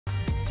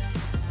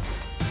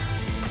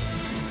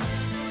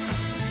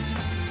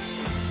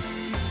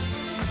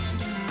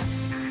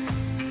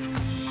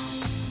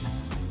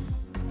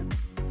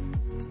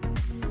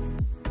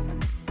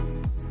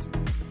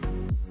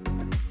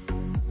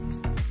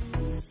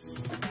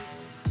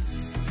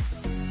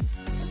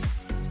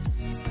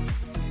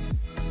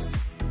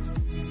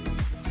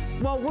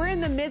Well, we're in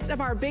the midst of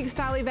our big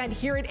style event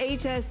here at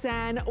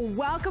HSN.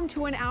 Welcome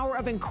to an hour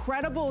of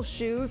incredible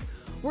shoes.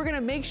 We're gonna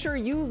make sure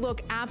you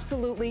look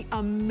absolutely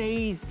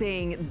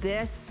amazing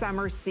this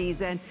summer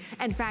season.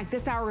 In fact,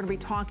 this hour we're gonna be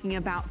talking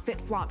about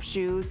FitFlop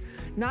shoes.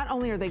 Not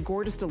only are they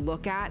gorgeous to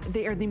look at,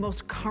 they are the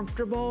most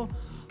comfortable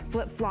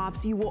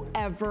flip-flops you will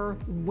ever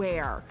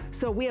wear.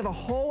 So we have a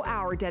whole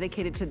hour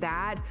dedicated to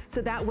that.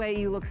 So that way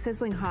you look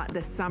sizzling hot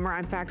this summer.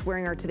 I'm in fact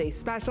wearing our today's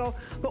special.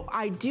 But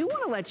I do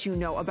wanna let you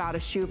know about a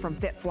shoe from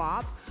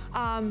FitFlop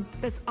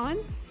that's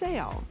on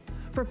sale.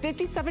 For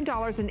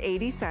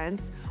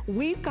 $57.80,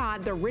 we've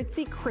got the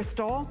Ritzy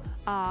Crystal.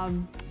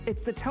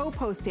 It's the toe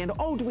post sandal.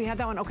 Oh, do we have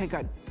that one? Okay,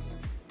 good.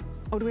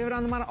 Oh, do we have it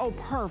on the model? Oh,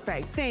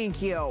 perfect,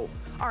 thank you.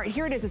 All right,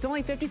 here it is. It's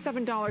only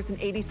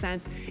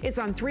 $57.80. It's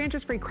on 3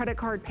 interest-free credit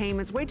card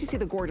payments. Wait to see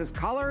the gorgeous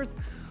colors.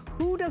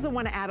 Who doesn't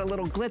want to add a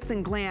little glitz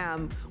and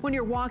glam when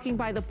you're walking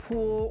by the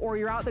pool or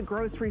you're out at the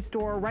grocery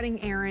store running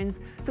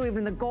errands? So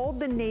even the gold,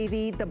 the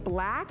navy, the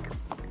black,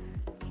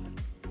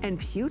 and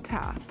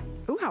pewter.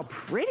 Ooh, how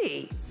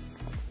pretty.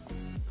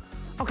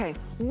 Okay,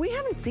 we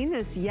haven't seen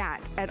this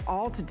yet at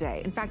all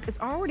today. In fact, it's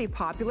already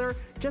popular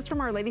just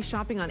from our ladies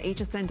shopping on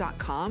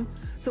hsn.com.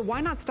 So why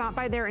not stop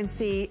by there and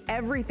see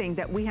everything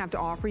that we have to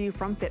offer you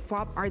from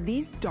FitFlop. Are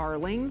these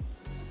darling?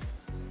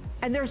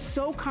 And they're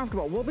so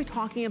comfortable. We'll be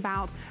talking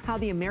about how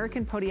the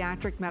American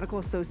Podiatric Medical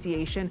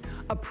Association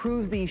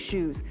approves these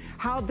shoes,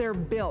 how they're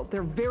built.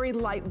 They're very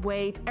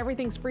lightweight.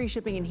 Everything's free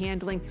shipping and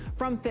handling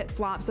from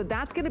FitFlop. So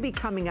that's gonna be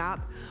coming up.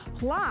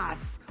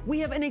 Plus, we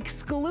have an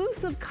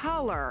exclusive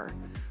color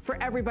for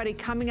everybody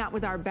coming out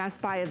with our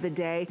best buy of the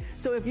day.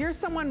 So if you're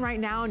someone right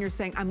now and you're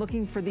saying, I'm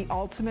looking for the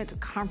ultimate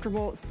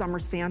comfortable summer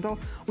sandal,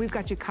 we've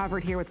got you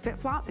covered here with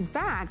FitFlop. In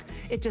fact,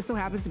 it just so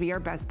happens to be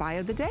our best buy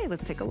of the day.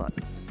 Let's take a look.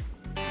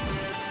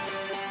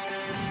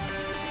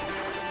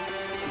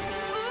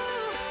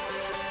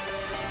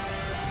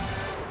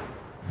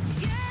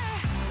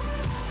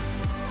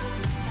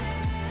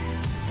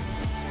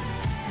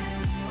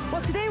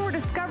 Today we're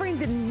discovering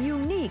the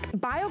unique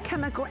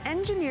biochemical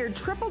engineered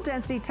triple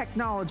density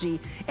technology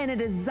in a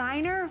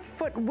designer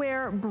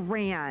footwear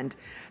brand.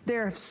 They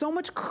have so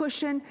much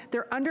cushion,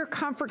 their under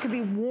comfort can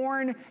be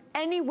worn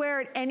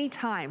anywhere at any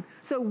time.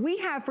 So we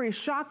have for your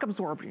shock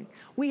absorbing,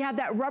 we have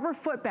that rubber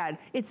footbed.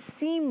 It's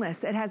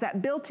seamless, it has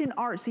that built-in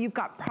arch, so you've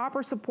got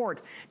proper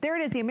support. There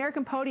it is, the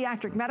American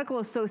Podiatric Medical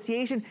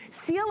Association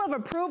seal of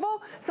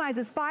approval,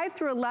 sizes 5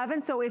 through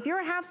 11. So if you're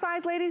a half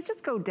size, ladies,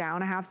 just go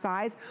down a half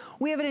size.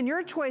 We have it in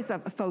your choice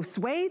of faux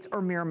suede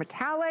or mirror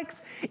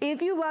metallics.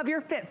 If you love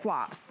your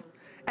FitFlops,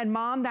 and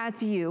mom,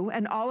 that's you,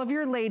 and all of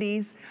your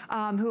ladies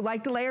who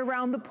like to lay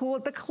around the pool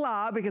at the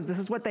club, because this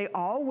is what they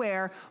all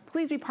wear,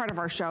 please be part of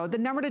our show. The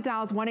number to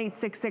dial is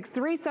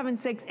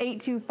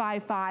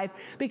 1-866-376-8255,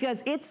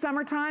 because it's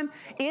summertime,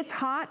 it's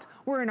hot,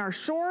 we're in our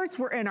shorts,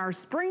 we're in our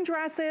spring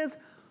dresses.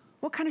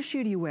 What kind of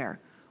shoe do you wear?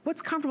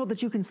 What's comfortable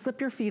that you can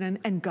slip your feet in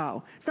and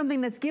go?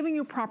 Something that's giving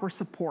you proper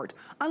support.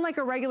 Unlike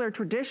a regular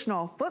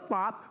traditional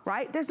flip-flop,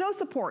 right? There's no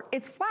support,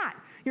 it's flat.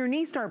 Your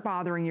knees start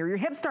bothering you, your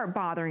hips start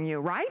bothering you,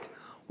 right?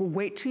 Well,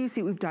 wait till you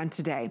see what we've done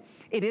today.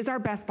 It is our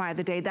best buy of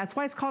the day. That's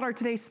why it's called our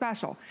today's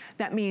special.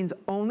 That means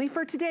only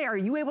for today are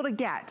you able to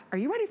get, are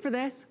you ready for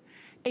this?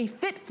 A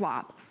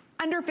FitFlop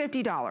under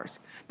 $50.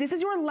 This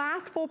is your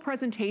last full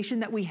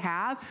presentation that we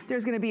have.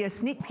 There's gonna be a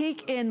sneak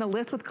peek in the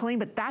list with Colleen,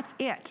 but that's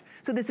it.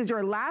 So this is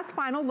your last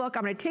final look.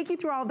 I'm gonna take you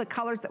through all the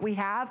colors that we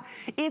have.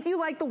 If you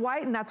like the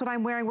white, and that's what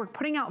I'm wearing, we're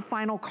putting out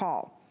final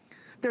call.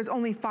 There's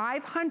only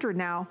 500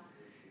 now,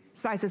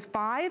 sizes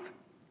 5,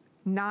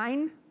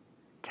 9,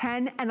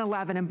 10, and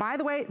 11. And by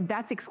the way,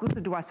 that's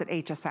exclusive to us at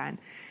HSN.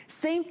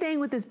 Same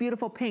thing with this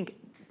beautiful pink.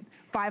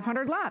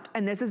 500 left,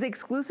 and this is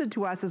exclusive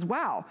to us as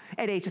well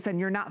at HSN.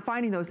 You're not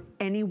finding those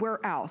anywhere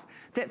else.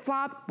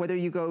 FitFlop, whether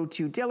you go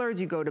to Dillard's,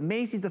 you go to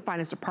Macy's, the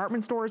finest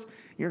department stores,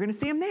 you're gonna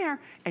see them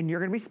there, and you're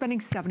gonna be spending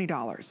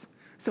 $70.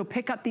 So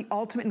pick up the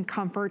ultimate in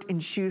comfort in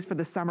shoes for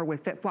the summer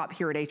with FitFlop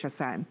here at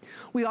HSN.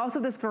 We also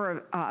have this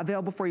for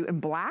available for you in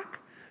black.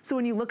 So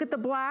when you look at the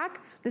black,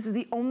 this is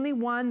the only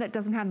one that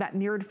doesn't have that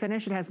mirrored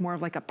finish. It has more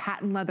of like a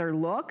patent leather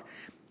look.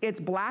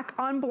 It's black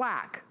on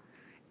black.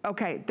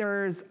 Okay,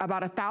 there's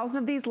about 1,000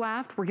 of these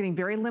left. We're getting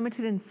very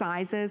limited in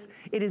sizes.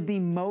 It is the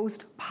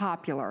most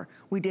popular.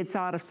 We did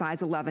sell out of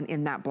size 11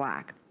 in that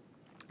black.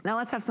 Now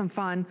let's have some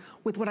fun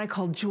with what I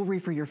call jewelry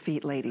for your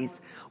feet, ladies.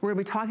 We're gonna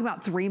be talking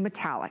about 3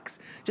 metallics.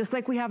 Just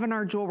like we have in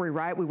our jewelry,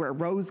 right? We wear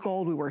rose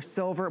gold, we wear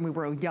silver, and we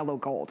wear yellow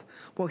gold.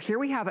 Well, here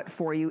we have it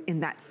for you in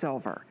that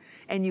silver.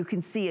 And you can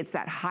see it's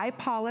that high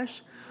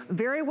polish,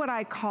 very what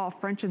I call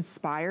French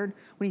inspired.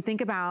 When you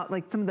think about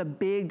like some of the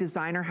big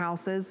designer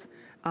houses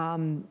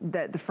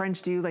that the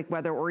French do, like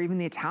whether, or even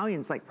the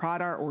Italians like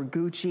Prada or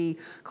Gucci,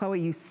 Chloe,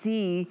 you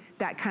see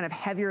that kind of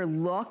heavier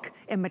look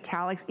in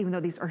metallics, even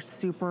though these are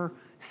super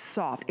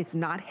soft. It's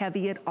not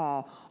heavy at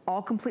all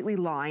completely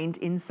lined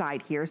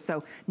inside here,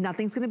 so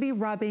nothing's gonna be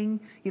rubbing.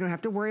 You don't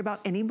have to worry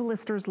about any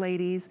blisters,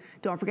 ladies.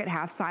 Don't forget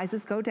half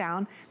sizes go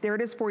down. There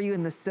it is for you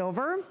in the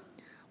silver.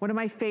 One of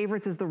my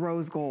favorites is the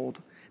rose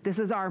gold. This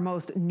is our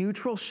most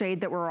neutral shade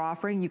that we're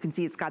offering. You can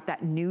see it's got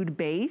that nude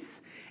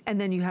base, and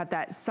then you have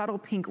that subtle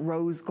pink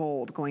rose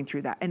gold going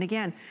through that. And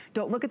again,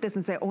 don't look at this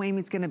and say, oh, Amy,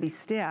 it's gonna be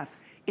stiff.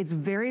 It's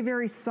very,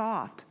 very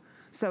soft.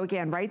 So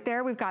again, right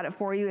there, we've got it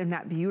for you in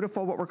that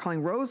beautiful, what we're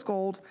calling rose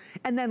gold.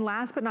 And then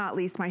last but not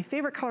least, my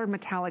favorite color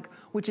metallic,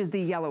 which is the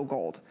yellow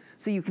gold.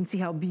 So you can see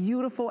how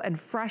beautiful and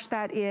fresh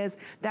that is.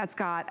 That's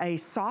got a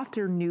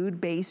softer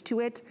nude base to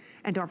it.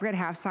 And don't forget,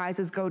 half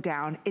sizes go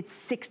down. It's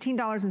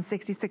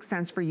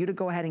 $16.66 for you to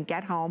go ahead and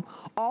get home.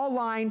 All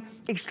line,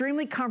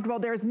 extremely comfortable.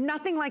 There's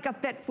nothing like a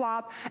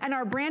FitFlop. And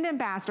our brand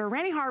ambassador,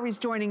 Randy Harvey's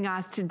joining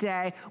us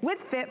today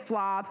with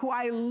FitFlop, who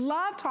I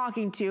love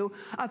talking to,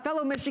 a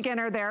fellow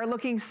Michiganer there,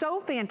 looking so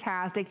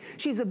fantastic.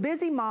 She's a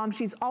busy mom.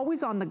 She's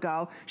always on the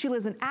go. She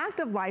lives an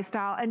active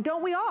lifestyle, and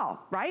don't we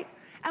all, right?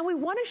 And we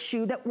want a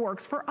shoe that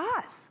works for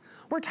us.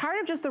 We're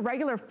tired of just the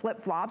regular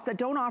flip-flops that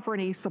don't offer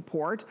any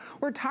support.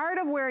 We're tired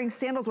of wearing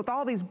sandals with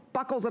all these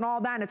buckles and all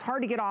that, and it's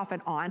hard to get off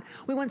and on.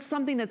 We want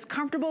something that's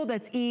comfortable,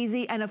 that's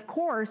easy, and of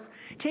course,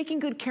 taking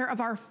good care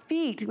of our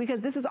feet,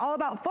 because this is all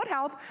about foot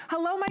health.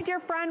 Hello, my dear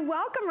friend.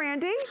 Welcome,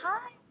 Randy.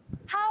 Hi.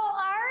 How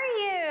are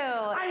you?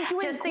 I'm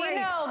doing Just great. So you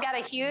know, got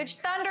a huge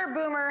Thunder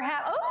Boomer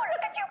hat. Oh,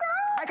 look at you,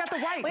 girl. I got the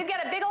white. We've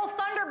got a big old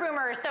Thunder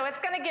Boomer, so it's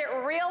going to get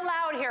real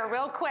loud here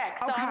real quick.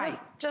 So okay. I'm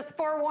just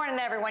forewarning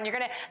everyone. You're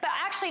going to, but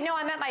actually, no,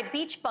 I'm at my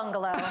beach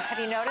bungalow. Have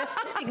you noticed?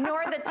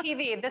 Ignore the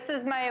TV. This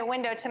is my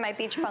window to my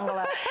beach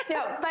bungalow.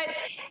 No, but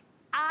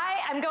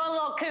I'm going a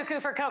little cuckoo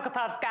for Cocoa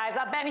Puffs, guys.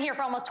 I've been here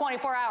for almost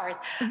 24 hours.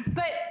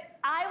 But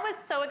I was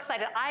so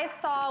excited. I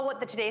saw what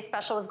the Today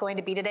Special was going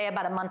to be today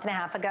about a month and a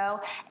half ago,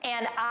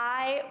 and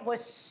I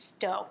was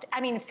stoked. I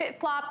mean,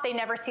 FitFlop, they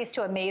never cease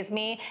to amaze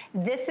me.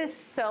 This is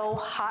so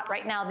hot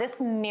right now.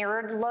 This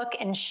mirrored look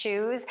in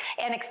shoes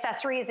and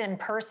accessories and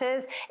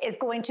purses is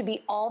going to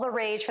be all the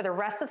rage for the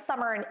rest of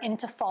summer and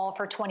into fall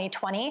for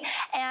 2020.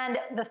 And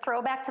the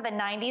throwback to the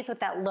 90s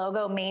with that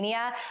logo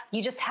mania,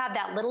 you just have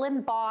that little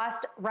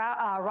embossed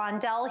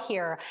rondelle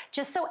here,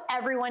 just so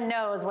everyone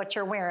knows what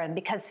you're wearing,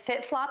 because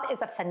FitFlop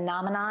is a phenomenon.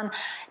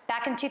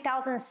 Back in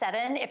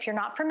 2007, if you're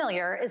not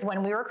familiar, is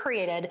when we were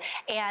created,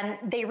 and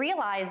they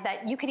realized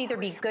that you could either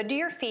be good to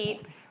your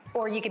feet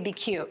or you could be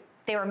cute.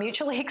 They were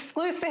mutually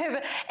exclusive,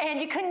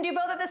 and you couldn't do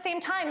both at the same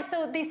time.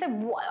 So they said,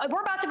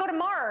 we're about to go to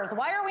Mars.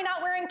 Why are we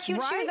not wearing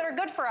cute shoes that are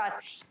good for us?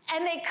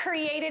 And they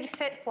created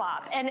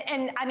FitFlop.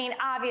 And I mean,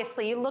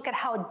 obviously, you look at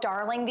how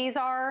darling these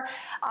are.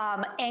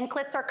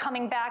 Anklets are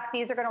coming back.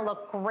 These are going to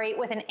look great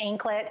with an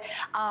anklet.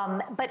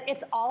 But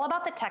it's all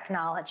about the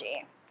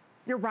technology.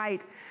 You're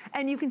right.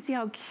 And you can see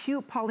how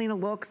cute Paulina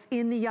looks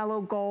in the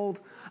yellow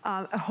gold.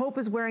 Hope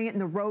is wearing it in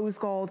the rose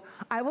gold.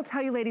 I will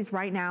tell you, ladies,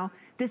 right now,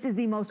 this is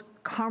the most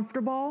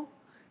comfortable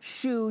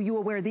shoe you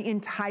will wear the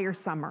entire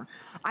summer.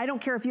 I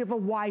don't care if you have a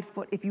wide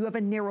foot, if you have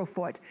a narrow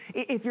foot,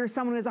 if you're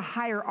someone who has a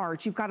higher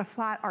arch, you've got a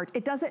flat arch,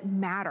 it doesn't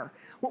matter.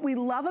 What we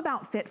love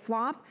about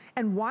FitFlop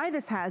and why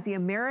this has the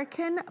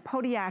American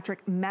Podiatric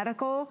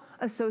Medical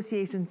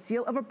Association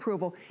seal of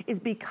approval is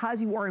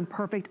because you are in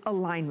perfect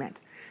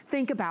alignment.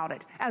 Think about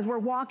it. As we're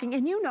walking,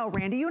 and you know,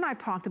 Randy, you and I have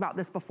talked about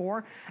this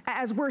before,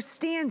 as we're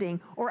standing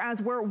or as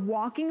we're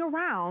walking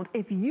around,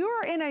 if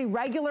you're in a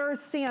regular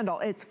sandal,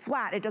 it's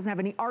flat, it doesn't have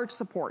any arch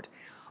support.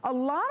 A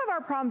lot of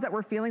our problems that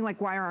we're feeling, like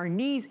why are our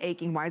knees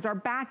aching, why is our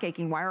back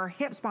aching, why are our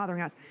hips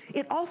bothering us,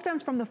 it all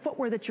stems from the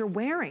footwear that you're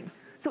wearing.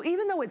 So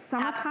even though it's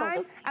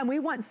summertime and we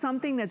want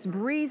something that's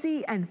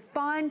breezy and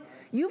fun,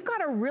 you've got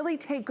to really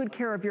take good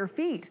care of your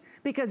feet,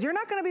 because you're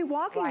not going to be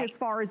walking as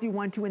far as you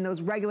want to in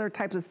those regular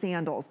types of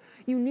sandals.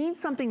 You need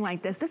something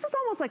like this. This is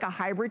almost like a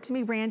hybrid to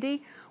me,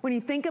 Randy, when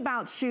you think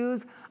about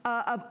shoes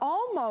of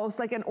almost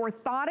like an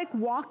orthotic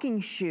walking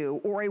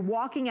shoe or a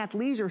walking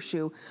athleisure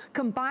shoe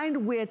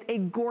combined with a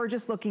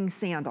gorgeous looking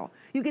sandal.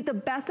 You get the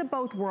best of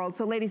both worlds.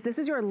 So ladies, this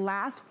is your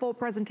last full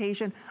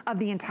presentation of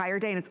the entire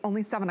day, and it's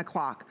only 7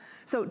 o'clock.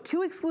 So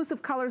 2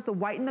 exclusive colors, the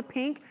white and the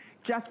pink,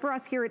 just for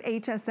us here at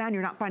HSN.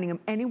 You're not finding them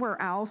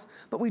anywhere else,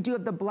 but we do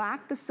have the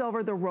black, the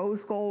silver, the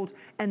rose gold,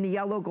 and the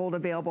yellow gold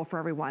available for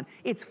everyone.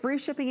 It's free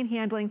shipping and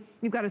handling.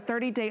 You've got a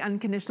 30-day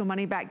unconditional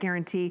money-back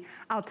guarantee.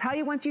 I'll tell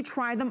you, once you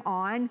try them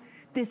on,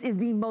 this is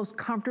the most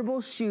comfortable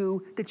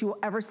shoe that you will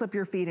ever slip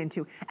your feet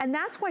into. And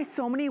that's why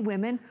so many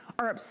women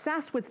are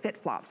obsessed with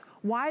FitFlops,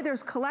 why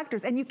there's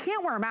collectors, and you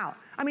can't wear them out.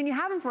 I mean, you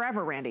have them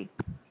forever, Randy.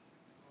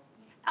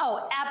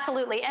 Oh,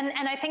 absolutely. And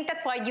I think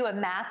that's why you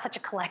amass such a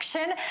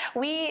collection.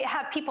 We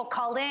have people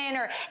call in,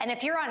 and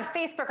if you're on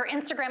Facebook or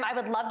Instagram, I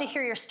would love to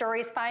hear your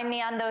stories. Find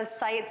me on those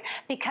sites,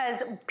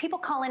 because people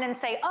call in and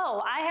say,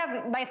 oh, I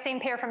have my same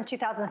pair from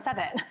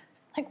 2007.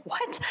 Like,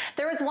 what?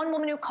 There was one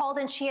woman who called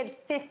and she had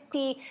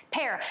 50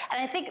 pair.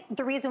 And I think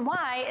the reason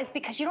why is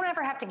because you don't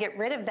ever have to get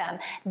rid of them.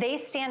 They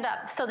stand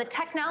up. So the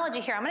technology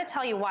here, I'm gonna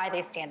tell you why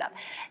they stand up.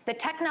 The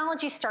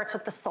technology starts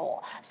with the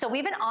sole. So we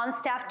have an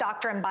on-staff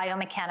doctor in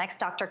biomechanics,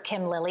 Dr.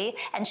 Kim Lilly,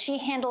 and she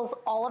handles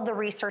all of the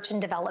research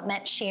and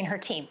development, she and her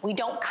team. We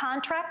don't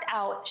contract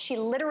out. She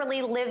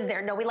literally lives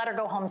there. No, we let her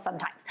go home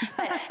sometimes.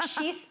 But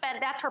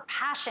that's her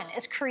passion,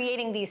 is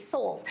creating these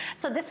soles.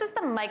 So this is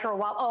the micro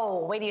wobble.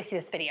 Oh, wait till you see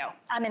this video.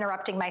 I'm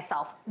interrupting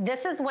myself.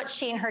 This is what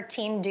she and her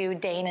team do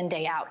day in and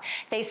day out.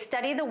 They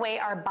study the way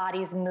our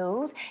bodies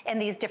move in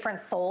these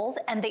different soles,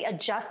 and they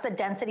adjust the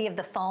density of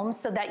the foam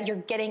so that you're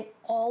getting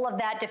all of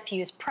that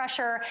diffused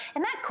pressure.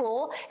 Isn't that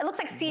cool? It looks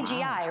like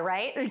CGI, wow.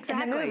 Right?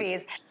 Exactly. In the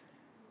movies.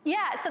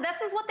 Yeah, so this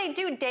is what they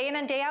do day in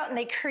and day out, and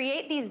they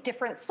create these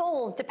different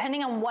soles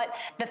depending on what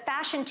the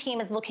fashion team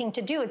is looking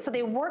to do. And so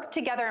they work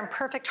together in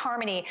perfect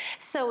harmony.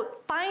 So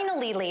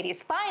finally,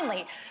 ladies,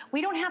 finally,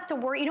 we don't have to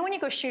worry. You know when you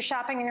go shoe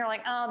shopping and you're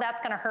like, oh, that's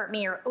gonna hurt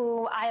me, or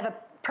ooh,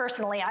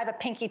 personally, I have a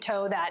pinky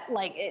toe that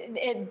like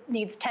it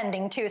needs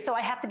tending to, so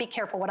I have to be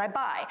careful what I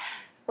buy.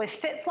 With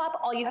FitFlop,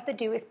 all you have to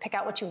do is pick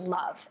out what you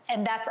love,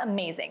 and that's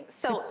amazing.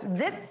 So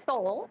this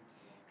sole,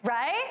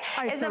 right?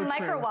 It's a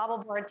micro wobble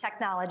board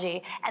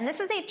technology. And this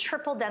is a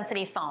triple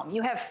density foam.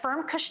 You have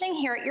firm cushioning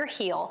here at your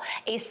heel,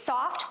 a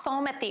soft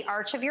foam at the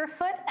arch of your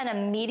foot, and a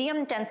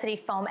medium density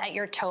foam at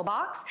your toe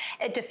box.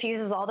 It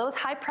diffuses all those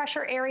high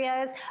pressure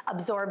areas,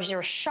 absorbs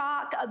your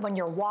shock when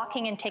you're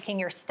walking and taking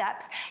your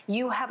steps.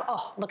 You have,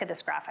 oh, look at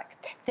this graphic.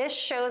 This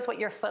shows what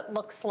your foot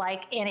looks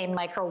like in a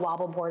micro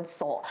wobble board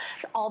sole.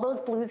 All those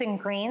blues and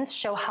greens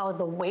show how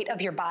the weight of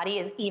your body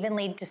is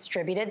evenly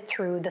distributed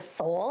through the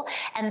sole.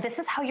 And this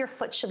is how your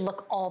foot should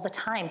look all the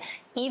time,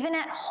 even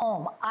at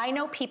home. I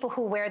know people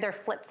who wear their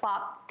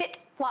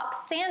FitFlop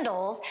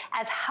sandals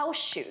as house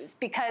shoes,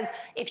 because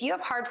if you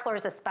have hard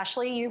floors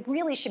especially, you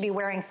really should be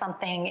wearing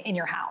something in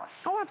your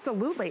house. Oh,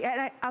 absolutely.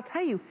 And I'll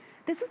tell you,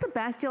 this is the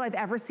best deal I've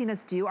ever seen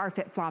us do our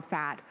FitFlops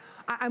at.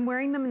 I'm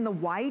wearing them in the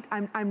white.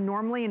 I'm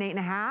normally an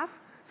 8.5,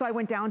 so I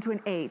went down to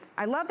an 8.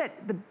 I love that.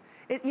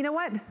 You know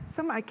what?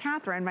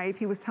 Catherine, my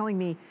AP, was telling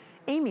me,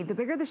 Amy, the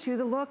bigger the shoe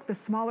the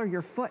smaller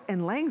your foot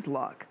and legs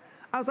look.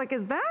 I was like,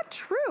 is that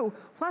true?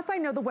 Plus, I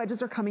know the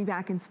wedges are coming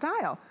back in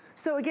style.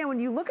 So again, when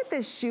you look at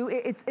this shoe,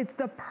 it's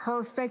the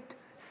perfect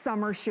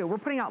summer shoe. We're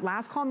putting out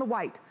last call in the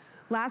white,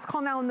 last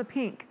call now in the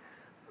pink,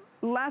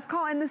 last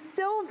call in the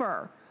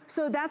silver.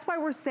 So that's why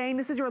we're saying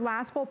this is your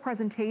last full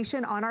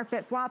presentation on our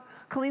FitFlop.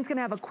 Colleen's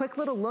gonna have a quick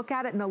little look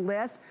at it in the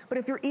list, but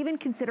if you're even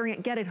considering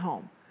it, get it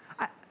home.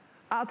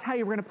 I'll tell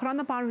you, we're gonna put on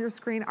the bottom of your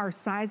screen our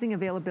sizing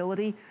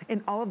availability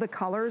in all of the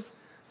colors.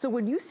 So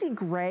when you see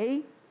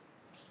gray,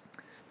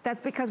 that's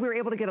because we were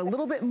able to get a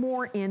little bit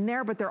more in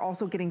there, but they're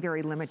also getting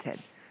very limited.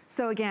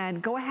 So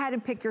again, go ahead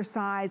and pick your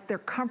size. They're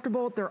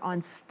comfortable,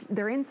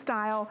 they're in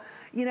style.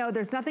 You know,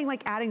 there's nothing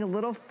like adding a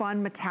little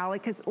fun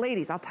metallic, because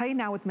ladies, I'll tell you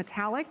now with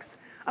metallics,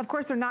 of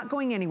course they're not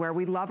going anywhere.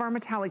 We love our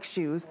metallic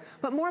shoes,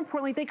 but more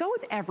importantly, they go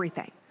with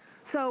everything.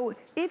 So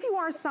if you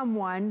are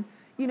someone,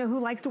 you know,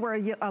 who likes to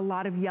wear a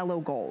lot of yellow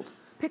gold,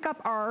 pick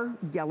up our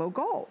yellow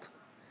gold.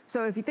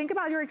 So if you think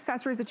about your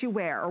accessories that you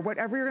wear, or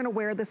whatever you're gonna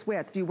wear this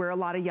with, do you wear a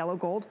lot of yellow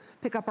gold?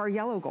 Pick up our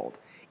yellow gold.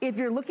 If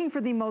you're looking for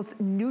the most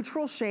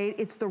neutral shade,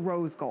 it's the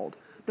rose gold.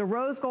 The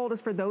rose gold is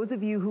for those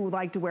of you who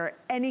like to wear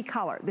any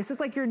color. This is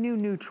like your new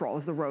neutral,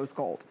 is the rose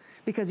gold,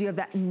 because you have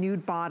that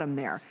nude bottom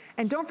there.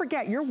 And don't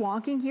forget, you're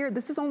walking here,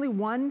 this is only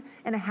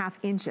 1.5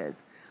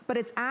 inches, but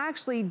it's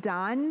actually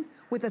done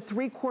with a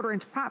 3/4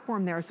 inch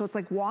platform there, so it's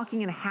like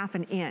walking in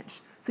 1/2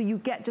 inch. So you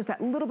get just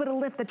that little bit of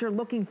lift that you're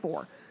looking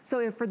for.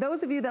 So for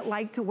those of you that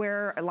like to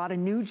wear a lot of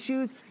nude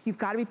shoes, you've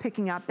got to be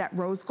picking up that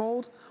rose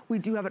gold. We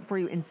do have it for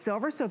you in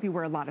silver, so if you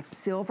wear a lot of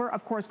silver,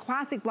 of course,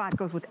 classic black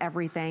goes with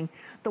everything.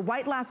 The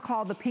white last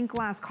call, the pink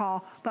last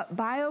call, but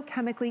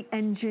biochemically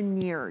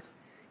engineered.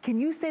 Can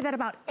you say that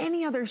about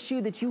any other shoe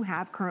that you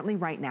have currently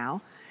right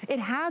now? It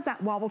has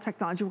that wobble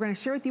technology. We're gonna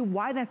share with you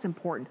why that's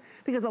important,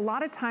 because a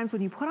lot of times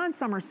when you put on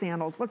summer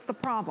sandals, what's the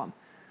problem?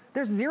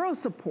 There's zero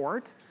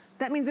support.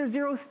 That means there's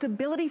zero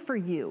stability for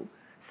you.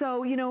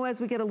 So, you know,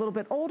 as we get a little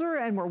bit older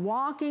and we're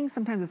walking,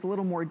 sometimes it's a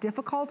little more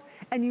difficult,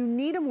 and you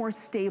need a more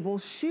stable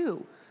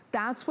shoe.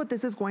 That's what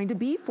this is going to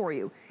be for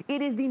you.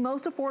 It is the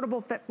most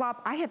affordable FitFlop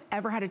I have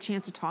ever had a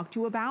chance to talk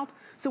to you about.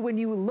 So when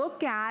you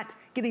look at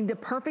getting the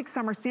perfect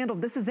summer sandal,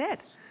 this is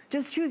it.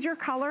 Just choose your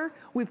color.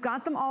 We've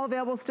got them all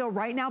available still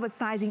right now, but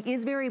sizing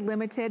is very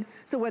limited.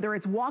 So whether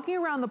it's walking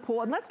around the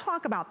pool, and let's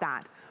talk about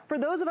that. For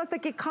those of us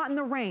that get caught in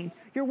the rain,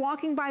 you're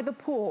walking by the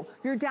pool,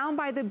 you're down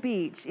by the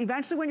beach,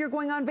 eventually when you're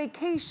going on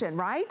vacation,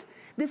 right?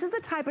 This is the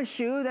type of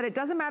shoe that it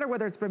doesn't matter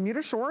whether it's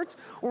Bermuda shorts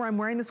or I'm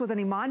wearing this with an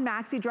Iman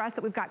maxi dress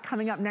that we've got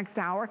coming up next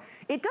hour.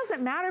 It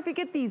doesn't matter if you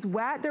get these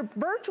wet, they're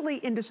virtually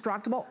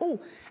indestructible. Oh,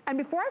 and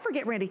before I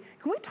forget, Randy,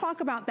 can we talk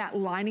about that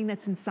lining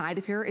that's inside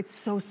of here? It's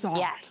so soft.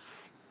 Yes.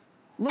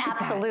 Look at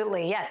that.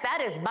 Absolutely, yes, that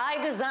is by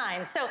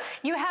design. So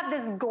you have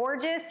this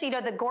gorgeous, you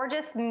know, the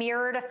gorgeous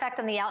mirrored effect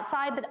on the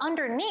outside, but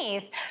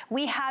underneath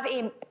we have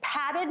a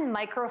padded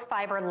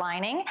microfiber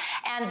lining,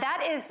 And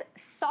that is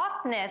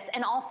softness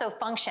and also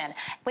function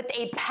with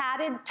a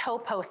padded toe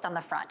post on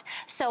the front.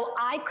 So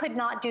I could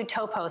not do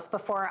toe posts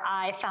before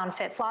I found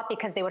FitFlop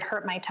because they would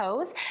hurt my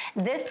toes.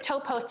 This toe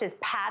post is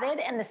padded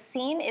and the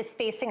seam is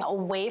facing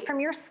away from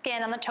your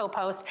skin on the toe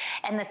post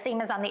and the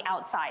seam is on the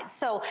outside.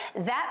 So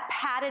that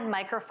padded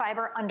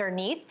microfiber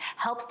underneath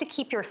helps to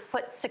keep your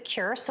foot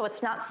secure so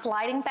it's not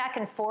sliding back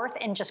and forth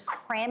and just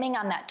cramming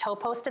on that toe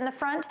post in the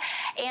front.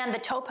 And the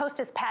toe post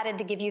is padded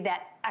to give you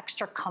that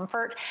extra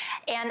comfort.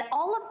 And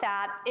all of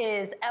that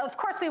is, of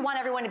course, we want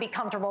everyone to be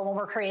comfortable when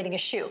we're creating a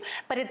shoe,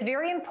 but it's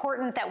very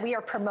important that we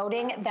are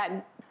promoting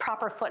that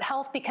proper foot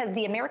health because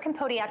the American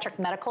Podiatric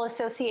Medical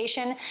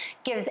Association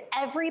gives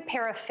every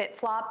pair of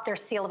FitFlop their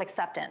seal of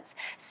acceptance.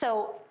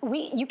 So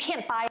you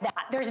can't buy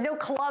that. There's no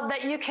club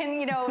that you can,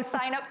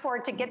 sign up for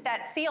to get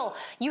that seal.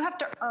 You have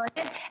to earn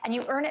it, and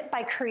you earn it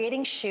by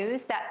creating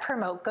shoes that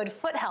promote good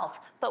foot health.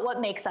 But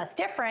what makes us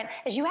different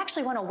is you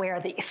actually want to wear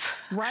these.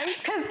 Right?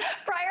 Because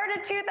prior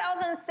to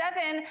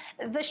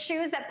 2007, the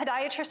shoes that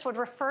podiatrists would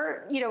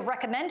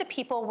recommend to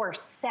people were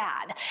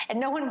sad, and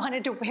no one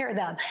wanted to wear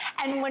them.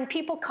 And when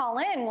people call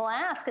in, we'll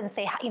ask and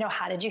say,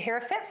 how did you hear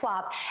of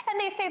FitFlop? And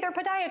they say they're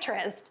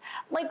podiatrist.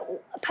 Like,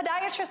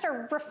 podiatrists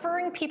are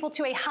referring people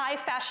to a high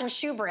fashion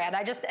shoe brand.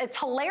 It's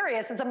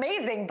hilarious. It's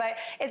amazing, but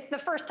it's the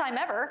first time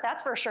ever,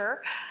 that's for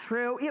sure.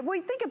 True. Yeah,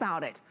 well, think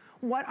about it.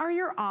 What are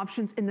your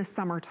options in the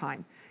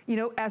summertime?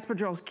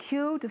 Espadrille's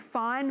cute,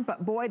 fun,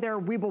 but boy, they're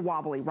weeble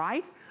wobbly,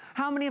 right?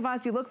 How many of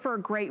us, you look for a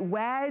great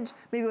wedge,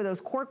 maybe with those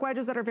cork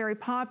wedges that are very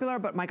popular,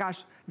 but my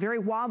gosh, very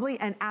wobbly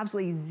and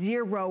absolutely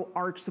zero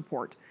arch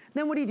support.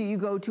 Then what do? You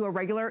go to a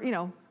regular,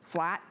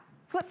 flat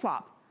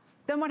flip-flop.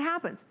 Then what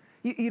happens?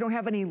 You don't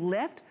have any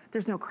lift,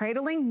 there's no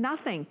cradling,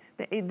 nothing.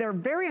 They're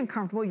very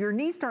uncomfortable. Your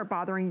knees start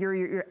bothering you,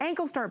 your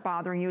ankles start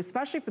bothering you,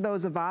 especially for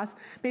those of us,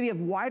 maybe have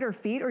wider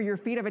feet or your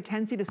feet have a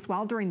tendency to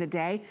swell during the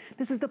day.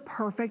 This is the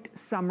perfect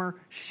summer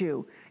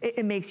shoe.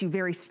 It makes you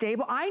very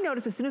stable. I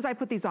notice as soon as I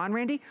put these on,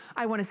 Randy,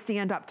 I wanna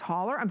stand up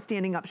taller. I'm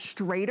standing up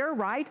straighter,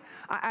 right?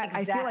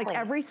 I feel like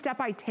every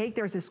step I take,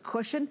 there's this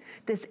cushion,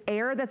 this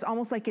air that's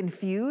almost like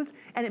infused,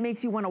 and it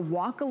makes you wanna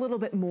walk a little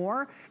bit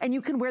more, and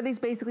you can wear these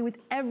basically with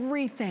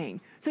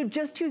everything. So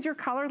just choose your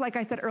color. Like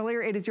I said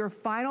earlier, it is your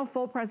final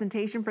full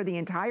presentation for the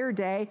entire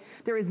day.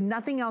 There is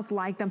nothing else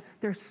like them.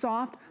 They're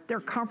soft,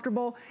 they're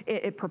comfortable.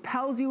 It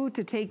propels you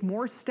to take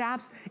more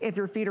steps if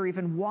your feet are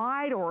even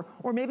wide, or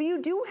maybe you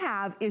do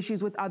have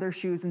issues with other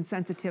shoes and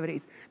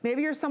sensitivities.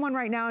 Maybe you're someone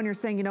right now and you're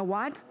saying, you know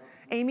what,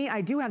 Amy,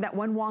 I do have that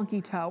one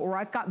wonky toe, or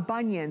I've got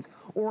bunions,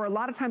 or a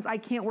lot of times I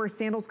can't wear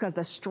sandals because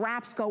the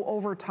straps go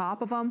over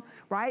top of them,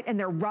 right? And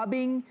they're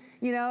rubbing,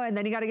 and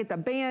then you got to get the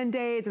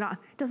Band-Aids and all.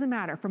 It doesn't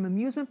matter. From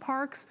amusement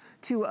parks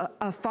to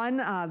a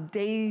fun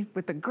day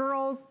with the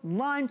girls,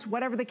 lunch,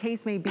 whatever the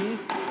case may be,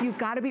 you've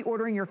got to be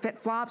ordering your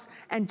FitFlops.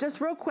 And just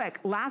real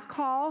quick, last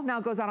call now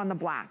goes out on the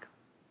black.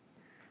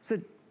 So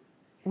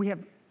we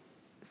have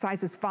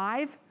sizes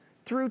 5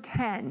 through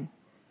 10.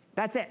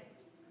 That's it.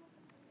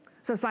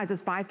 So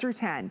sizes 5 through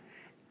 10.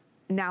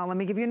 Now let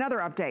me give you another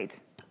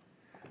update.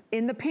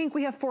 In the pink,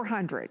 we have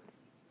 400.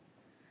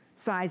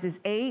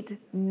 Sizes 8,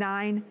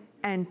 9,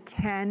 and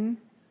 10.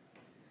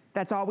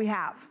 That's all we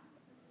have.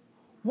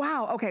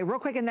 Wow, okay, real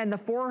quick, and then the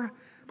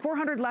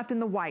 400 left in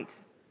the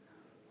white.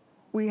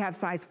 We have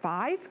size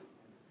 5,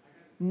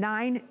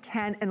 9,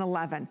 10, and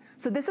 11.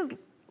 So this is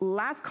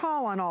last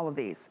call on all of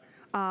these.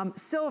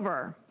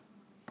 Silver,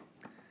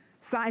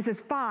 sizes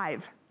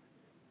 5,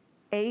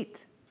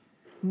 8,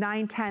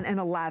 9, 10, and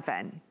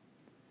 11.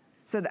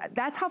 So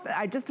that's how,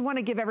 I just want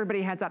to give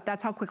everybody a heads up.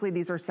 That's how quickly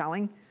these are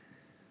selling.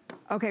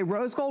 Okay,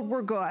 rose gold,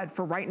 we're good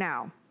for right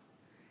now.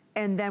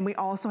 And then we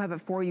also have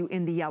it for you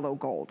in the yellow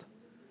gold.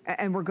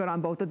 And we're good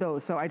on both of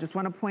those. So I just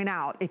want to point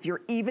out, if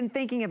you're even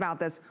thinking about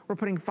this, we're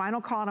putting final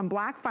call on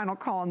black, final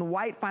call on the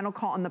white, final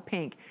call on the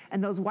pink.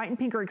 And those white and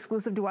pink are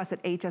exclusive to us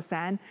at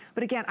HSN.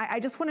 But again, I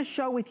just want to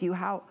show with you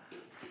how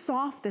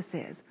soft this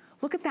is.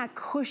 Look at that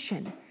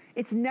cushion.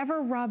 It's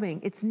never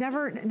rubbing, it's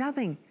never,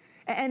 nothing.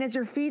 And as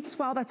your feet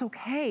swell, that's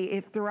okay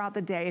if throughout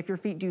the day, if your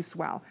feet do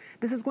swell.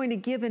 This is going to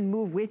give and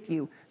move with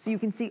you. So you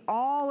can see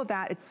all of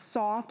that, it's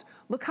soft.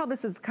 Look how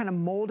this is kind of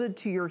molded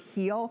to your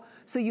heel.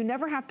 So you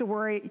never have to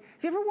worry.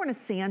 If you ever worn a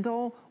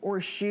sandal or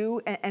a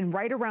shoe and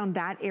right around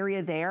that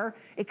area there,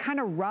 it kind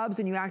of rubs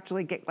and you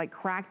actually get like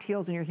cracked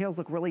heels and your heels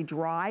look really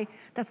dry.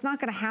 That's not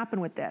gonna happen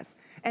with this.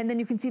 And then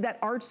you can see that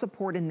arch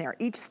support in there.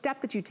 Each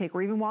step that you take,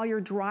 or even while you're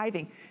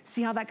driving,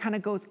 see how that kind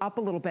of goes up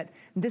a little bit.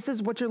 This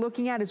is what you're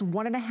looking at is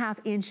 1.5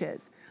 inches.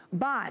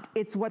 But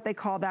it's what they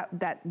call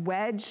that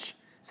wedge.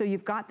 So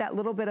you've got that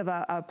little bit of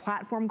a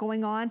platform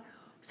going on.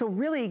 So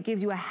really it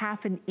gives you a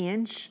 1/2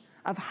 inch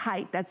of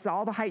height. That's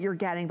all the height you're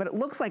getting, but it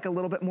looks like a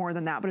little bit more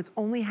than that, but it's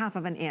only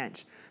 1/2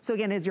 inch. So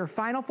again, as your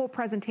final full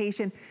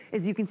presentation,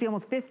 as you can see,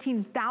 almost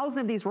 15,000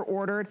 of these were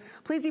ordered.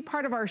 Please be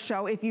part of our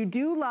show. If you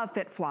do love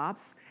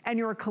FitFlops and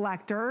you're a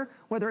collector,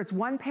 whether it's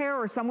one pair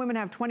or some women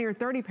have 20 or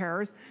 30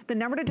 pairs, the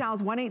number to dial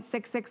is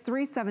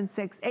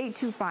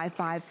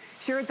 1-866-376-8255.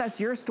 Share with us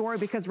your story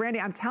because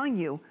Randy, I'm telling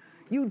you,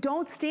 You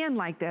don't stand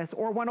like this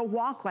or wanna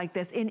walk like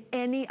this in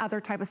any other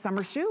type of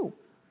summer shoe.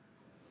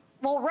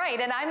 Well, right,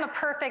 and I'm a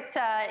perfect,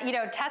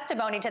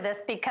 testimony to this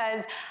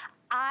because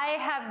I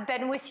have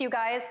been with you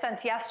guys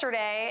since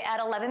yesterday at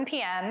 11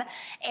 p.m.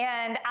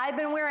 and I've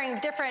been wearing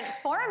different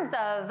forms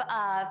of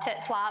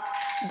FitFlop,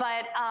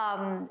 but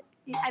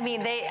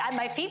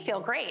my feet feel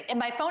great and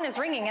my phone is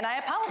ringing and I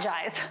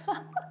apologize.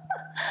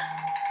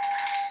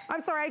 I'm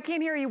sorry, I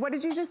can't hear you. What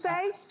did you just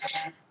say?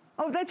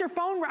 Oh, that's your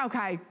phone?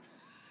 Okay.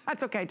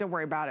 That's okay, don't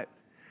worry about it.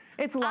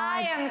 It's live.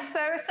 I am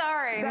so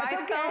sorry. That's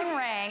my phone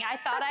rang. I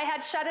thought I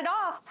had shut it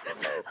off.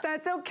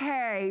 That's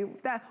okay.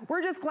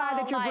 We're just glad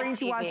that you're bringing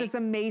to us this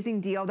amazing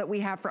deal that we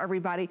have for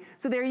everybody.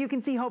 So there you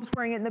can see Hope's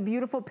wearing it in the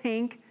beautiful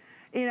pink,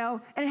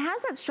 and it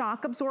has that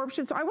shock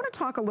absorption. So I want to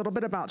talk a little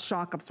bit about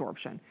shock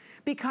absorption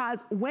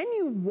because when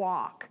you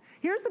walk,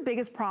 here's the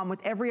biggest problem with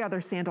every other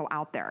sandal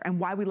out there and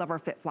why we love our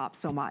FitFlop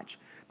so much.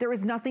 There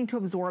is nothing to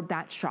absorb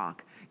that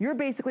shock. You're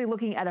basically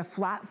looking at a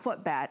flat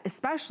footbed,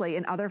 especially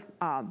in other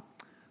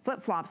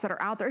flip-flops that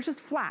are out there. It's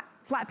just flat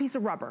piece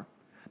of rubber.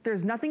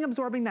 There's nothing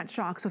absorbing that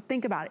shock, so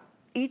think about it.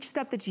 Each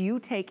step that you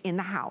take in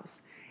the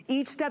house,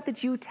 each step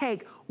that you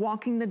take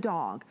walking the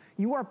dog,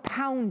 you are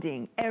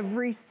pounding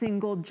every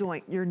single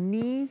joint, your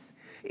knees,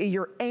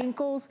 your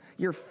ankles,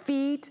 your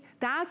feet.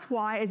 That's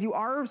why as you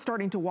are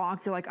starting to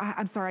walk, you're like,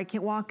 I'm sorry, I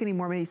can't walk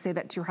anymore. Maybe you say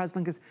that to your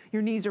husband because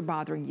your knees are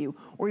bothering you,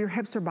 or your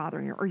hips are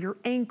bothering you, or your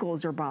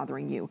ankles are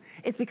bothering you.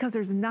 It's because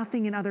there's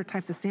nothing in other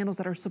types of sandals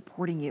that are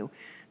supporting you.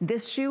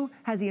 This shoe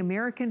has the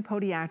American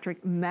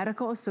Podiatric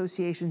Medical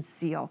Association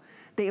seal.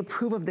 They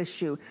approve of this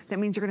shoe. That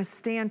means you're gonna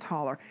stand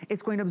taller.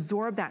 It's going to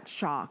absorb that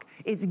shock.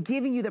 It's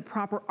giving you the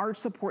proper arch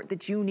support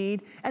that you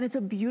need, and it's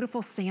a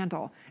beautiful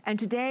sandal. And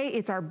today,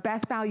 it's our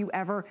best value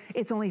ever.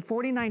 It's only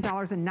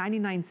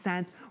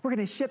 $49.99. We're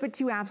gonna ship it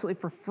to you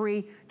absolutely for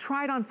free.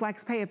 Try it on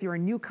FlexPay if you're a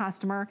new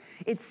customer.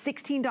 It's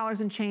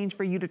 $16 and change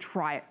for you to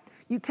try it.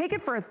 You take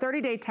it for a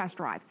 30-day test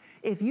drive.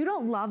 If you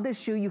don't love this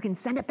shoe, you can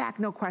send it back,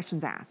 no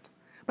questions asked.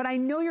 But I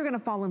know you're gonna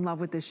fall in love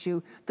with this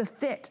shoe, the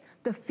fit,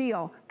 the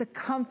feel, the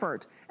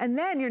comfort. And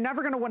then you're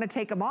never gonna wanna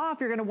take them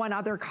off. You're gonna want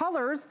other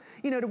colors,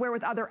 to wear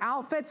with other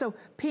outfits. So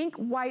pink,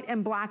 white,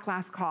 and black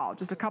last call.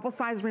 Just a couple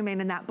sizes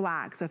remain in that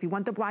black. So if you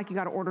want the black, you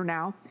gotta order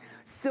now.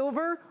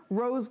 Silver,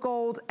 rose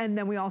gold, and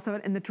then we also have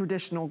it in the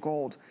traditional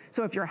gold.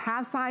 So if you're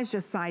half size,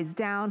 just size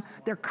down.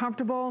 They're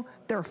comfortable,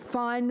 they're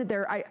fun,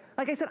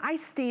 like I said, I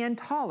stand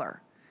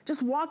taller.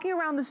 Just walking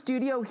around the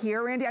studio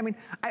here, Randy,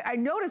 I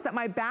noticed that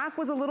my back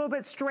was a little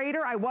bit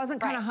straighter. I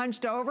wasn't kind of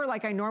hunched over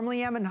like I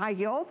normally am in high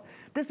heels.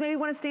 This made me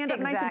want to stand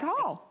up nice and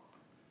tall.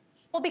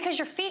 Well, because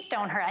your feet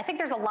don't hurt. I think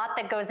there's a lot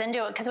that goes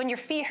into it because when your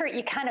feet hurt,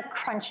 you kind of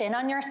crunch in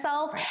on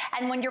yourself. Right.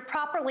 And when you're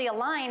properly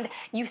aligned,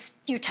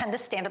 you tend to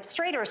stand up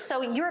straighter.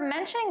 So you're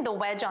mentioning the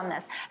wedge on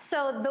this.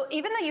 So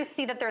even though you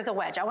see that there's a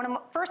wedge, I want to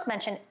first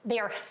mention they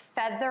are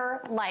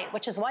feather light,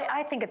 which is why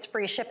I think it's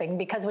free shipping,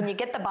 because when you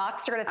get the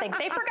box, you're going to think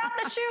they forgot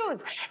the shoes.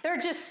 They're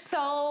just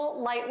so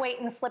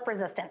lightweight and slip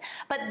resistant.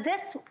 But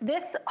this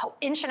 1.5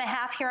 inches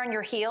here on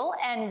your heel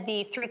and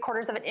the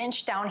 3/4 of an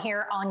inch down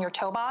here on your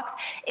toe box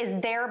is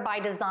there by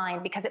design,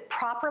 because it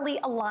properly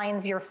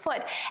aligns your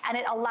foot and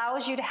it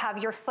allows you to have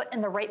your foot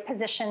in the right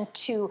position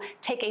to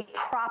take a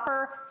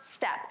proper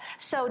step.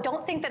 So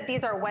don't think that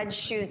these are wedge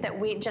shoes that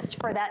we just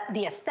for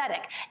the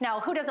aesthetic.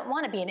 Now, who doesn't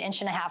want to be 1.5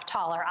 inches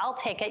taller? I'll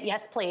take it,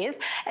 yes please.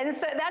 And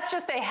so that's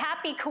just a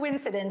happy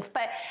coincidence,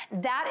 but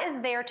that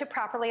is there to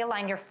properly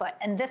align your foot.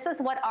 And this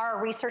is what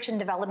our research and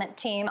development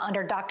team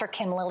under Dr.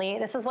 Kim Lilly,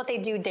 this is what they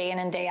do day in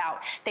and day out.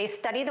 They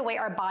study the way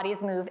our bodies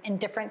move in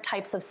different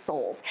types of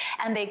soles,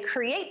 and they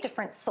create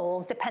different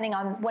soles depending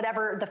on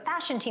whatever the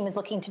fashion team is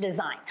looking to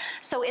design.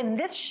 So in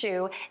this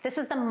shoe, this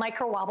is the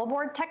micro wobble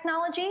board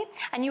technology,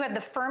 and you have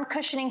the firm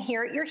cushioning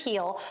here at your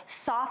heel,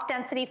 soft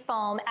density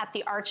foam at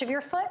the arch of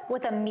your foot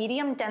with a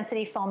medium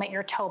density foam at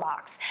your toe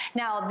box.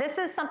 Now, this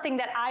is something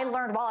that I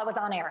learned while I was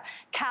on air.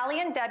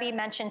 Callie and Debbie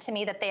mentioned to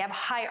me that they have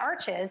high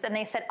arches, and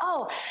they said,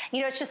 oh,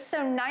 it's just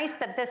so nice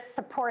that this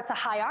supports a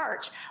high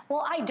arch.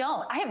 Well, I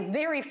don't. I have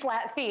very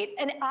flat feet,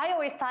 and I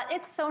always thought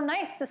it's so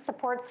nice this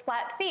supports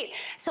flat feet.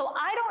 So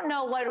I don't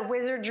know what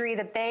wizardry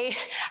that they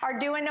are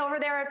doing over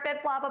there at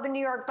FitFlop up in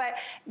New York, but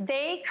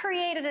they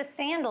created a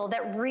sandal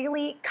that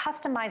really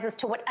customizes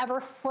to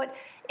whatever foot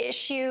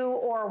issue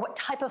or what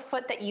type of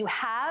foot that you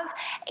have.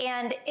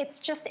 And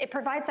it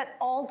provides that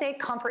all day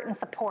comfort and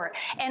support.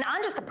 And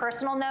on just a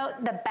personal note,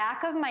 the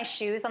back of my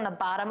shoes on the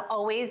bottom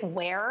always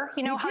wear,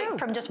 how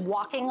from just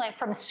walking, like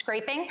from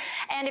scraping.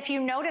 And if you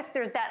notice,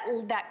 there's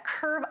that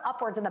curve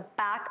upwards in the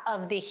back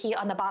of the heel,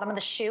 on the bottom of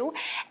the shoe.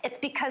 It's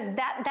because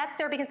that's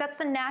there because that's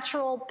the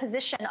natural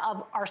position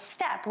of our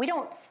step. We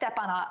don't step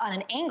on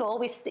an angle.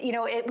 We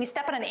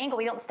step on an angle.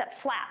 We don't step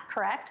flat,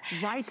 correct?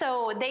 Right.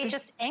 So they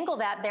just angle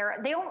that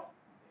there.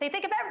 They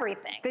think of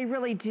everything. They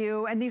really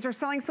do, and these are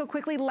selling so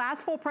quickly.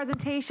 Last full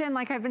presentation,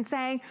 like I've been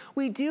saying.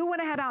 We do want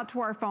to head out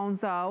to our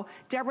phones, though.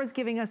 Deborah's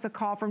giving us a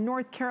call from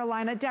North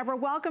Carolina. Deborah,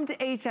 welcome to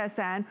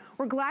HSN.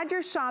 We're glad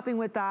you're shopping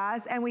with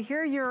us, and we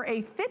hear you're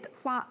a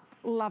FitFlop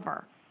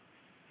lover.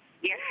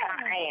 Yes,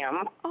 I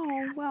am.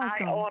 Oh,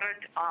 welcome. I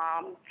ordered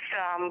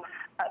some,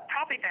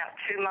 probably about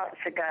 2 months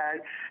ago.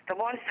 The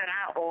ones that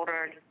I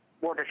ordered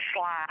were the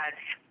slides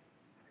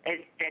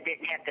that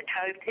didn't have the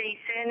toe piece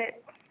in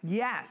it.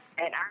 Yes.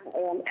 And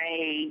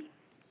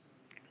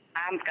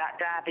I've got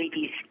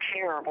diabetes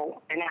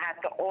terrible, and I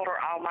have to order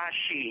all my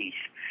shoes.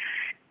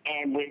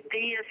 And with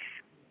this,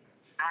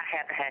 I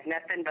have had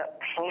nothing but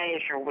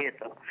pleasure with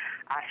them.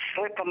 I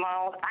slip them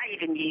on. I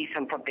even use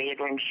them for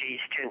bedroom shoes,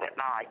 too, at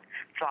night,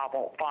 so I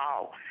won't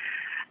fall.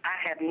 I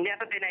have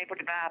never been able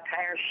to buy a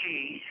pair of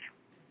shoes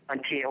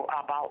until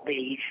I bought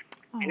these,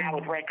 and I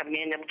would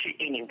recommend them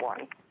to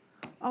anyone.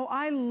 Oh,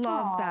 I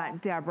love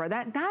that, Deborah.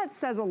 That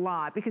says a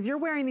lot, because you're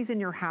wearing these in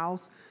your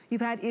house.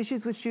 You've had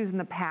issues with shoes in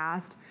the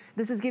past.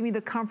 This is giving you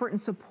the comfort and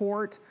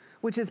support,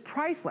 which is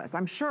priceless,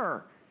 I'm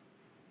sure.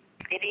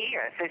 It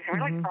is. It's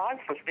really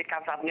priceless,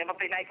 because I've never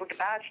been able to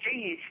buy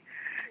shoes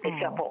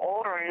except for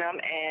ordering them.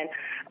 And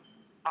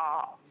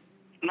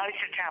most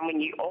of the time when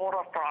you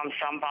order from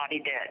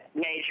somebody that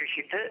measures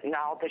your foot and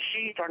all, the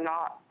shoes are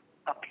not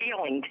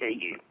appealing to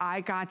you.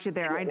 I got you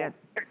there.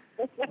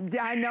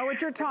 I know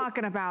what you're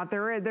talking about.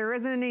 There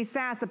isn't any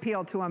sass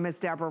appeal to them, Miss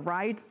Deborah,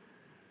 right?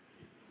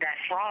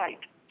 That's right.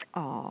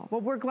 Oh,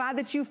 well, we're glad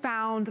that you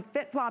found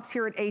FitFlops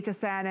here at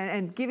HSN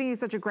and giving you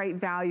such a great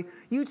value.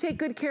 You take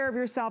good care of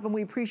yourself, and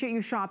we appreciate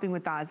you shopping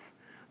with us.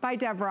 Bye,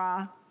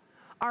 Deborah.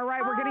 All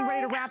right, we're getting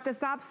ready to wrap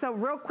this up. So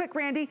real quick,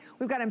 Randy,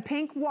 we've got in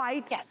pink,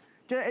 white,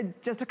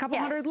 just a couple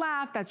hundred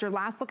left. That's your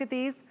last look at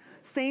these.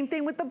 Same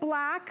thing with the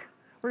black.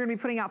 We're gonna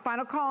be putting out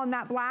final call on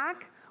that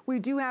black. We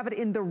do have it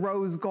in the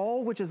rose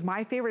gold, which is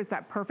my favorite. It's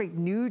that perfect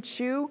nude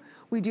shoe.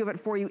 We do have it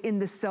for you in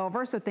the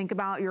silver, so think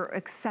about your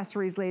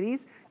accessories,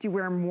 ladies. Do you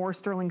wear more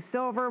sterling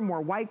silver,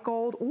 more white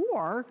gold,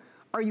 or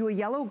are you a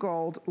yellow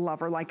gold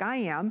lover like I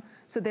am?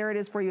 So there it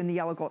is for you in the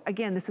yellow gold.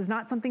 Again, this is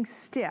not something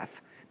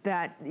stiff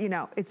that, you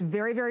know, it's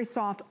very, very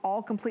soft,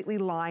 all completely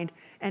lined.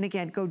 And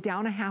again, go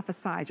down a half a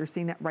size. You're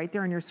seeing that right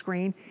there on your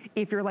screen.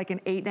 If you're like an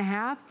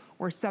 8.5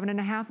 or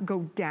 7.5,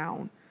 go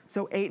down.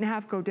 So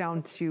 8.5 go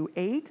down to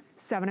 8,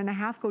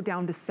 7.5 go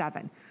down to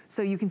 7.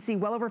 So you can see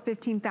well over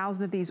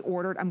 15,000 of these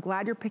ordered. I'm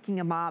glad you're picking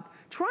them up.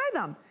 Try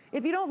them.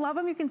 If you don't love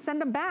them, you can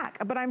send them back.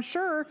 But I'm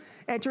sure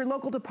at your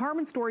local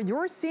department store,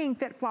 you're seeing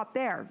FitFlop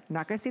there. You're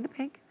not gonna see the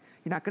pink.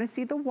 You're not gonna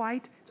see the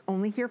white. It's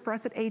only here for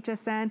us at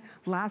HSN.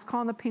 Last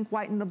call on the pink,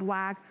 white, and the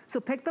black. So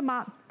pick them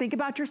up. Think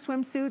about your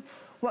swimsuits.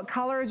 What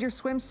color is your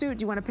swimsuit?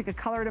 Do you wanna pick a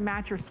color to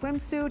match your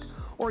swimsuit?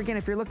 Or again,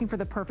 if you're looking for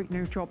the perfect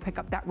neutral, pick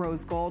up that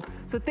rose gold.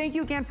 So thank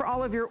you again for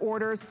all of your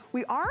orders.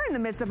 We are in the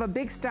midst of a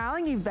big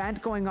styling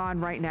event going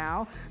on right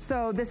now.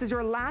 So this is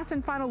your last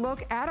and final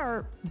look at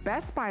our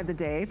best buy of the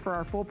day for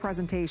our full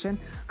presentation.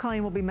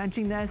 Colleen will be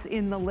mentioning this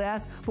in the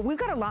list, but we've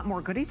got a lot more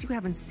goodies you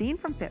haven't seen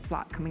from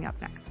FitFlop coming up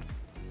next.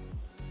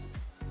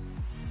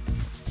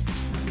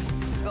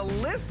 The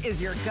list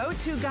is your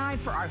go-to guide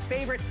for our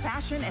favorite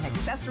fashion and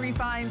accessory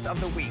finds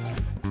of the week.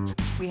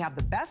 We have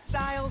the best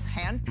styles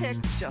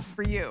hand-picked just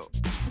for you.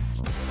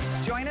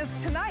 Join us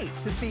tonight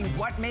to see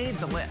what made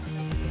the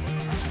list.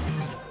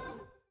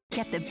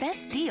 Get the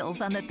best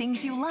deals on the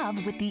things you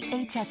love with the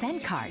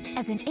HSN card.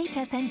 As an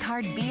HSN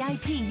card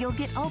VIP, you'll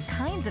get all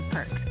kinds of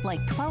perks,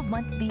 like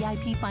 12-month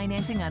VIP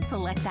financing on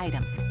select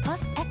items,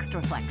 plus extra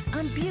flex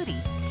on beauty,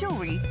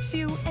 jewelry,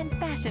 shoe, and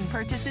fashion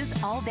purchases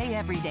all day,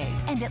 every day.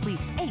 And at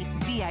least 8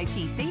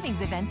 VIP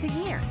savings events a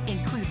year.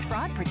 Includes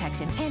fraud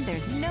protection, and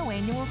there's no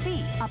annual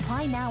fee.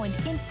 Apply now and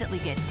instantly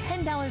get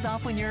 $10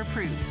 off when you're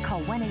approved. Call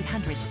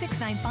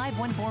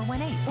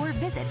 1-800-695-1418 or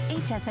visit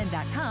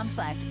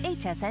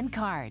hsn.com/HSN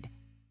card.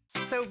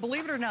 So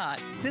believe it or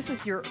not, this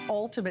is your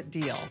ultimate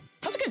deal.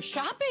 That's good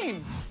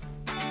shopping.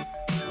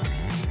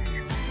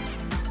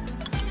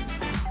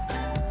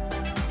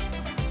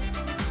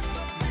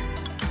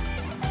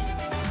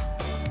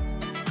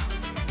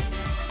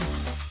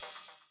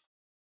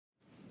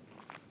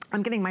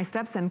 I'm getting my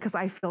steps in because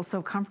I feel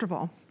so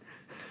comfortable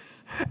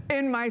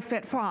in my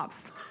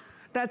FitFlops.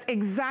 That's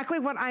exactly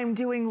what I'm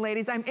doing,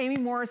 ladies. I'm Amy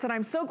Morrison.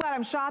 I'm so glad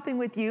I'm shopping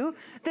with you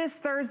this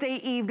Thursday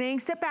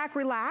evening. Sit back,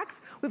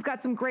 relax. We've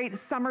got some great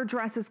summer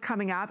dresses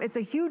coming up. It's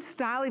a huge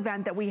style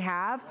event that we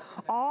have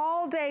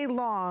all day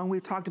long.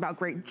 We've talked about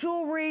great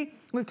jewelry.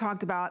 We've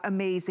talked about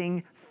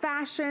amazing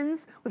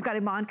fashions. We've got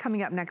Iman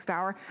coming up next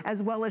hour,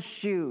 as well as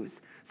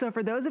shoes. So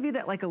for those of you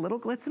that like a little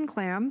glitz and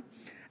glam,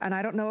 and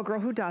I don't know a girl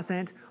who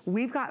doesn't,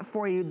 we've got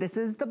for you, this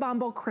is the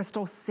Bumble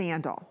Crystal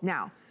Sandal.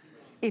 Now,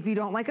 if you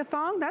don't like a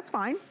thong, that's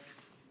fine.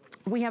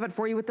 We have it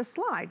for you with the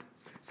slide.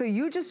 So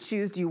you just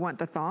choose, do you want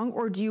the thong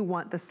or do you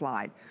want the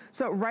slide?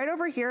 So right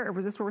over here, or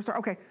was this where we're starting?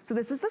 Okay, so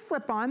this is the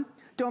slip-on.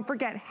 Don't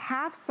forget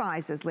half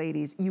sizes,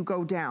 ladies, you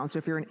go down. So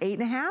if you're an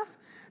 8.5,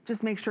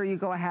 just make sure you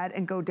go ahead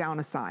and go down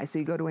a size. So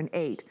you go to an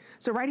 8.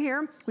 So right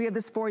here, we have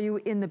this for you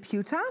in the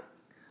puta.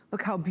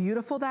 Look how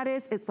beautiful that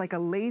is. It's like a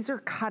laser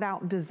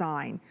cutout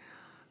design.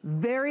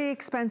 Very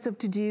expensive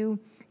to do.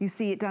 You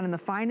see it done in the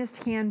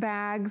finest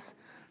handbags.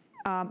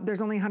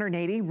 There's only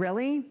 180,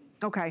 really?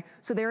 Okay,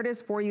 so there it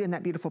is for you in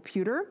that beautiful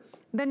pewter.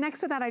 Then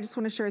next to that, I just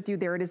wanna share with you,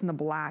 there it is in the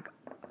black.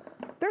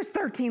 There's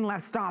 13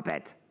 left, stop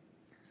it.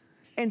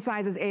 in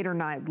sizes 8 or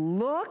 9.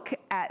 Look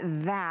at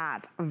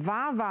that,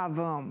 va va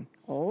voom.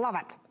 Love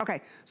it.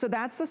 Okay, so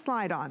that's the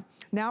slide on.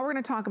 Now we're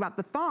gonna talk about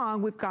the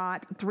thong. We've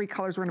got 3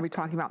 colors we're gonna be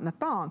talking about in the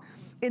thong.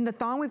 In the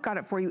thong, we've got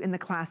it for you in the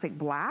classic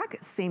black,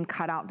 same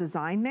cutout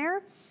design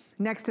there.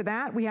 Next to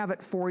that, we have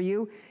it for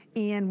you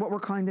in what we're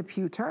calling the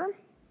pewter.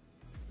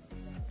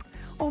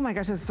 Oh my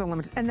gosh, this is so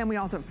limited. And then we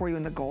also have it for you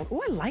in the gold.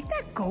 Oh, I like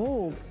that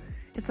gold.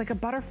 It's like a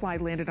butterfly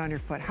landed on your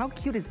foot. How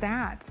cute is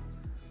that,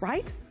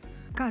 right?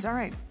 Gosh, all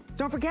right.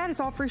 Don't forget, it's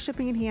all free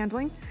shipping and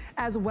handling,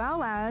 as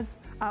well as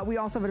we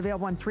also have it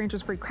available on 3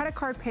 interest free credit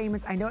card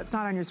payments. I know it's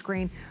not on your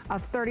screen,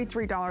 of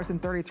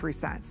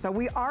 $33.33. So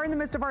we are in the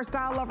midst of our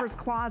Style Lovers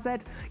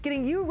Closet,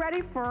 getting you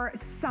ready for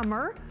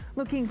summer,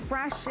 looking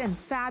fresh and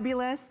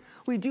fabulous.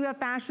 We do have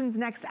fashions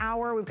next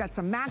hour. We've got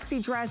some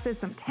maxi dresses,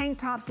 some tank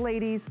tops,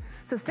 ladies.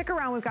 So stick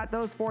around, we've got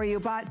those for you.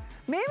 But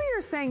maybe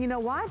you're saying, you know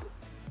what?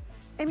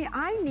 Amy,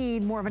 I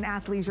need more of an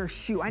athleisure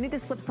shoe. I need to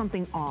slip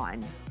something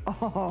on.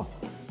 Oh.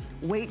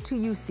 Wait till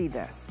you see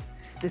this.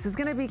 This is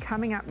gonna be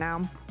coming up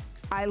now.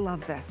 I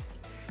love this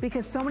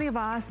because so many of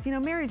us, you know,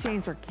 Mary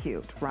Janes are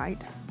cute,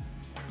 right?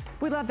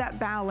 We love that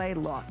ballet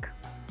look,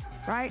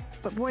 right?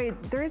 But boy,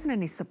 there isn't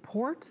any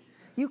support.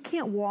 You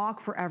can't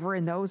walk forever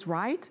in those,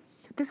 right?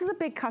 This is a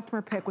big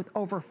customer pick with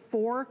over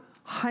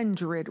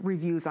 400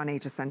 reviews on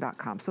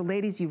hsn.com. So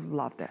ladies, you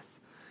love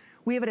this.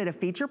 We have it at a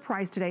feature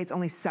price today. It's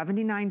only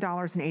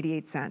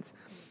 $79.88.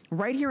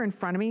 Right here in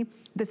front of me,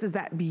 this is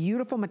that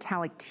beautiful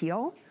metallic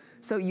teal.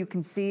 So you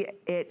can see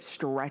it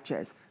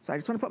stretches. So I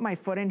just wanna put my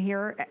foot in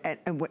here, and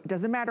it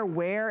doesn't matter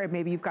where,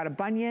 maybe you've got a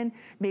bunion,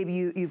 maybe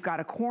you've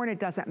got a corn, it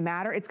doesn't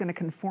matter, it's gonna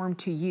conform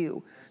to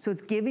you. So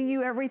it's giving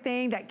you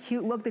everything, that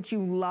cute look that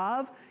you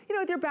love, you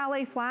know, with your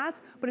ballet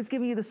flats, but it's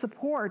giving you the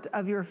support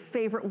of your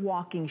favorite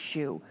walking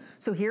shoe.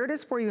 So here it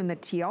is for you in the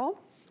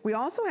teal. We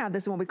also have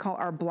this in what we call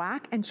our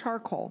black and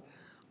charcoal.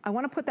 I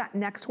wanna put that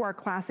next to our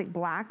classic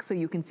black so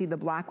you can see the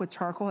black with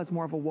charcoal has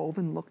more of a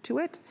woven look to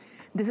it.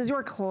 This is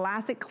your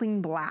classic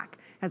clean black.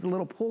 Has a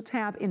little pull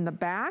tab in the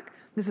back.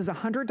 This is a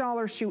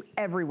 $100 shoe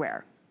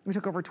everywhere. We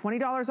took over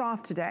 $20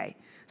 off today.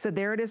 So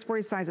there it is for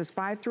you, sizes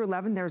 5 through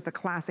 11. There's the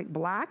classic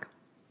black.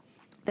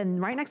 Then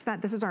right next to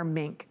that, this is our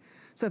mink.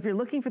 So if you're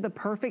looking for the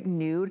perfect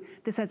nude,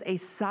 this has a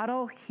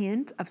subtle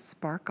hint of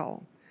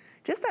sparkle.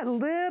 Just that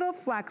little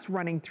flex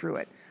running through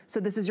it. So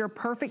this is your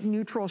perfect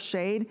neutral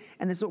shade,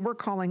 and this is what we're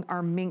calling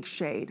our mink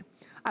shade.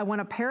 I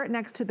wanna pair it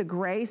next to the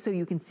gray so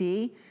you can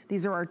see.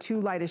 These are our 2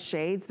 lightest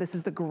shades. This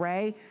is the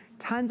gray,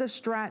 tons of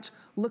stretch.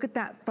 Look at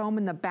that foam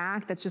in the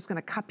back that's just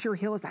gonna cup your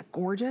heel. Is that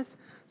gorgeous?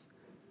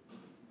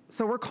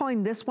 So we're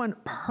calling this one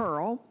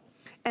Pearl.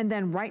 And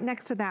then right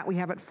next to that, we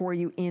have it for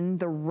you in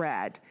the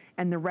red.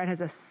 And the red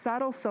has a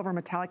subtle silver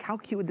metallic. How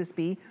cute would this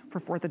be for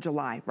 4th of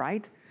July,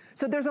 right?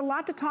 So there's a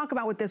lot to talk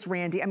about with this,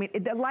 Randy. I mean,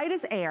 the light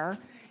is air,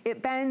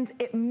 it bends,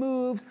 it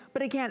moves,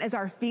 but again, as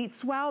our feet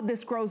swell,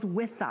 this grows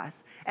with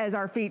us. As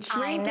our feet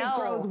shrink, it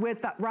grows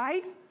with us,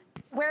 right?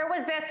 Where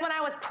was this when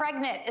I was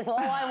pregnant is all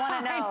I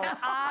wanna know.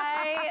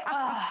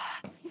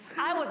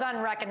 I was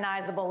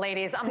unrecognizable,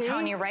 ladies. I'm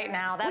telling you right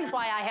now. That's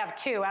why I have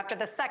 2. After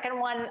the second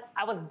one,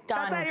 I was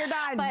done. That's how you're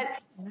done.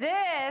 But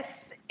this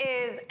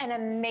is an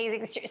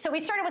amazing, so we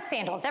started with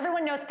sandals.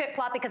 Everyone knows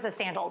FitFlop because of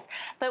sandals.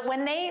 But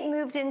when they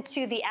moved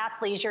into the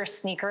athleisure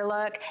sneaker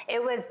look,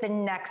 it was the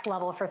next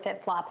level for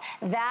FitFlop.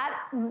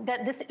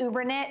 This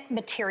Uber knit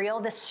material,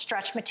 this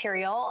stretch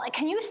material, like,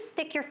 can you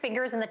stick your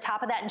fingers in the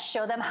top of that and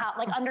show them how,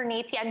 like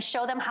underneath, and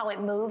show them how it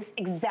moves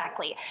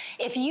exactly.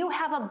 If you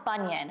have a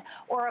bunion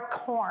or a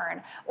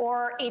corn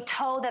or a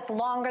toe that's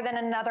longer than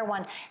another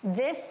one,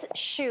 this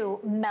shoe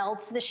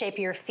melts the shape of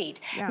your feet.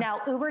 Yeah. Now,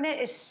 Uber knit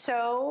is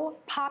so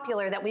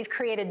popular that we've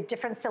created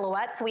different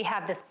silhouettes. We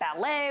have this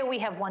ballet, we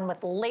have one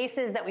with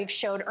laces that we've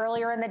showed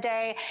earlier in the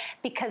day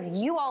because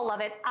you all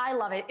love it, I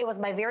love it. It was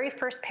my very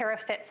first pair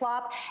of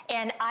FitFlop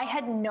and I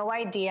had no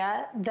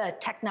idea the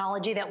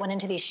technology that went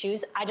into these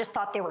shoes. I just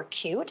thought they were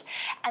cute.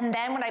 And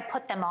then when I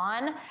put them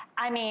on,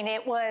 I mean,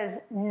 it was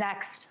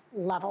next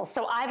level.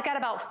 So I've got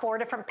about 4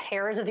 different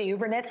pairs of the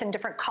Uber knits in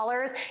different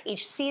colors.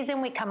 Each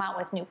season we come out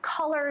with new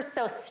colors.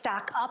 So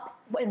stock up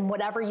in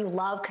whatever you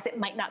love because it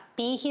might not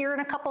be here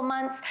in a couple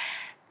months.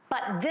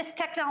 But this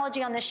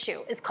technology on this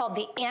shoe is called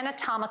the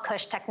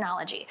Anatomicush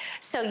technology.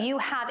 So you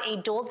have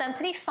a dual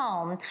density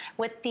foam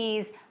with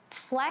these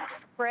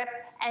flex grip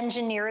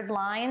engineered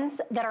lines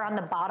that are on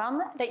the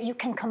bottom that you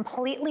can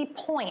completely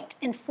point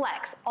and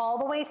flex all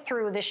the way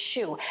through the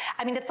shoe.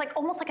 I mean, it's like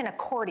almost like an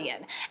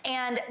accordion.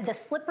 And the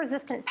slip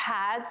resistant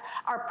pads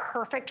are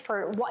perfect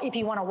for if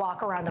you want to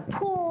walk around the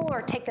pool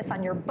or take this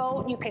on your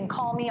boat. You can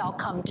call me, I'll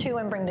come too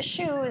and bring the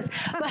shoes.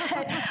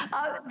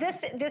 But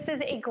this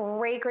is a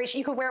great shoe.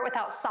 You could wear it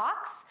without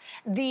socks.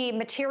 The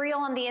material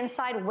on the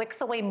inside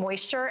wicks away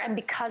moisture, and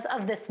because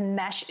of this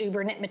mesh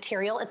Uber knit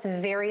material, it's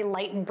very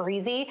light and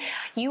breezy.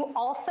 You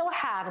also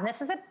have, and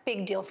this is a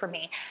big deal for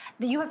me,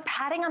 you have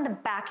padding on the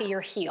back of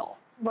your heel,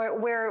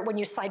 where when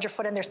you slide your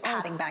foot in, there's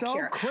padding back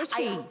here.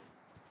 Cushy.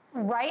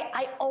 Right?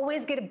 I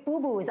always get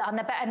boo-boos on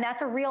the back, and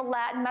that's a real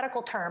Latin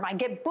medical term. I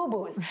get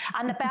boo-boos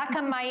on the back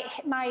of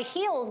my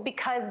heels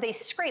because they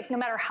scrape no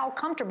matter how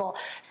comfortable.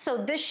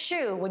 So this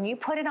shoe, when you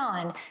put it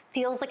on,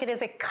 feels like it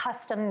is a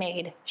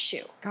custom-made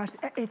shoe. Gosh,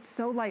 it's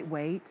so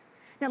lightweight.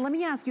 Now, let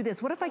me ask you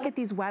this. What if I get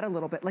these wet a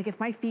little bit? Like if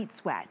my feet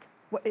sweat?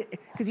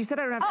 Because you said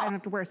I don't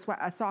have to wear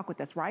a sock with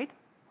this, right?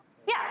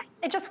 Yeah,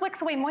 it just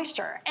wicks away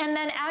moisture. And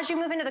then as you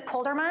move into the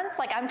colder months,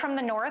 like I'm from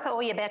the north, oh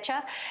you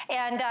betcha,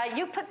 and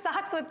you put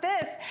socks with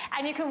this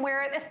and you can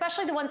wear it,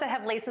 especially the ones that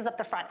have laces up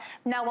the front.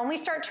 Now, when we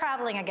start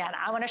traveling again,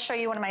 I wanna show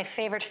you one of my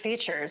favorite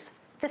features.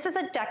 This is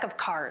a deck of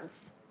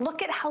cards.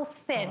 Look at how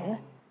thin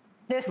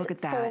this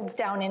folds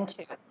down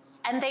into.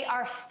 And they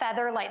are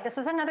feather light. This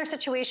is another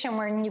situation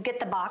where when you get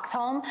the box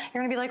home,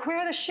 you're gonna be like, where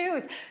are the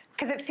shoes?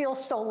 Because it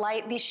feels so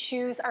light. These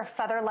shoes are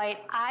feather light.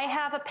 I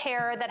have a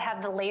pair that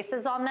have the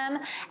laces on them,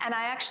 and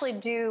I actually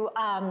do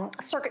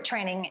circuit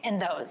training in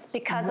those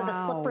because of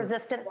the slip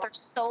resistant. They're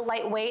so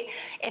lightweight.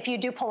 If you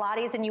do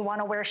Pilates and you want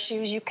to wear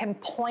shoes, you can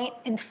point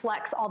and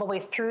flex all the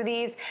way through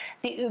these.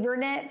 The Uber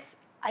knits,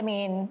 I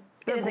mean,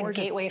 it is a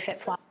gateway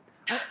FitFlop.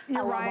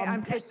 You're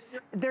right.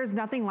 There's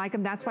nothing like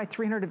them. That's why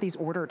 300 of these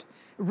ordered.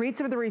 Read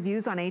some of the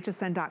reviews on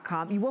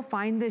hsn.com. You will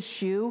find this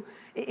shoe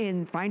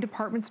in fine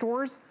department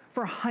stores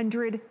for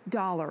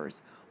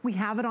 $100. We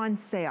have it on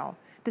sale.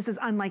 This is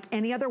unlike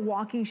any other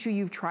walking shoe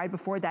you've tried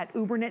before. That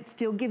Uber knit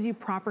still gives you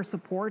proper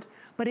support,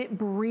 but it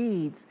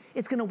breathes.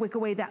 It's gonna wick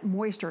away that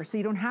moisture, so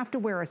you don't have to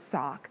wear a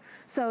sock.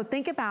 So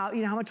think about,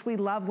 how much we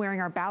love wearing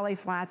our ballet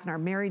flats and our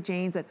Mary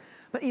Janes,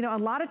 but a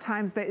lot of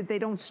times they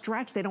don't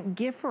stretch, they don't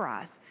give for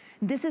us.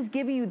 This is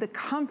giving you the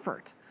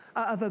comfort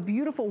of a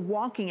beautiful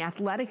walking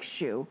athletic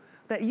shoe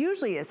that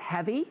usually is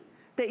heavy,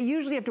 that you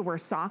usually have to wear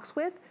socks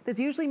with, that's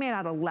usually made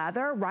out of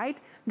leather, right?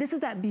 This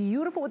is that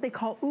beautiful, what they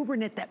call Uber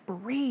knit that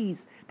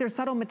breathes. There's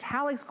subtle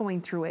metallics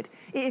going through it.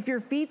 If your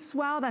feet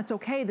swell, that's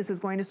okay. This is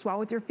going to swell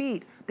with your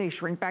feet. They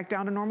shrink back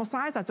down to normal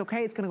size, that's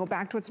okay. It's gonna go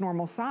back to its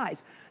normal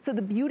size. So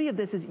the beauty of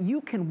this is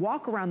you can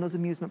walk around those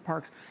amusement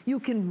parks. You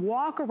can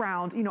walk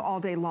around,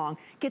 all day long.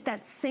 Get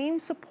that same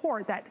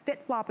support that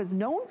FitFlop is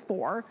known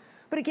for,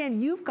 but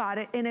again, you've got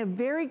it in a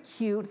very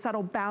cute,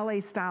 subtle ballet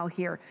style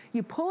here.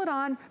 You pull it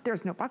on,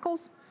 there's no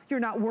buckles. You're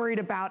not worried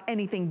about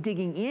anything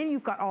digging in.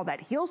 You've got all that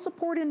heel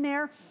support in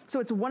there. So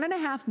it's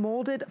 1.5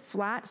 molded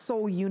flat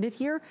sole unit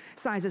here.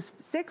 Sizes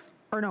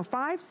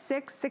 5, 6,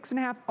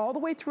 6.5, all the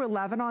way through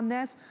 11 on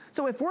this.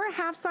 So if we're a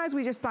half size,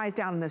 we just size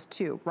down in this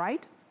too,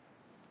 right?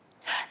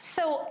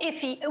 So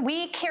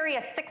we carry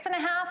a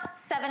 6.5,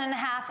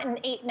 7.5, and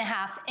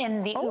 8.5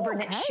 in the Uber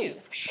knit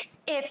shoes.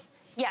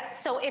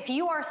 Yes, so if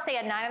you are, say,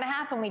 a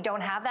 9.5 and we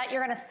don't have that,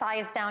 you're gonna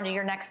size down to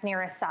your next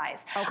nearest size.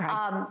 Okay.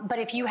 But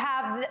if you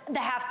have the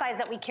half size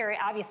that we carry,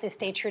 obviously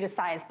stay true to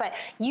size, but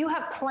you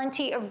have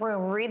plenty of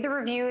room. Read the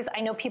reviews.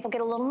 I know people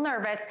get a little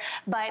nervous,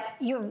 but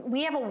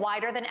we have a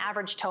wider than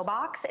average toe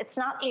box. It's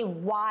not a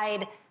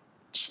wide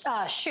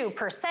shoe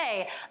per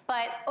se,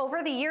 but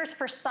over the years,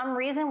 for some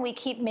reason, we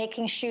keep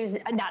making shoes,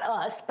 not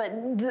us,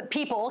 but the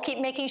people keep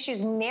making shoes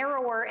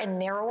narrower and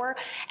narrower,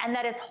 and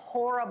that is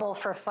horrible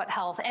for foot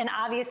health. And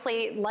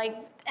obviously, like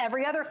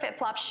every other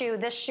FitFlop shoe,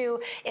 this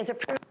shoe is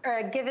approved,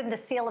 given the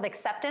seal of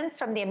acceptance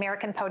from the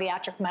American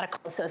Podiatric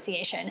Medical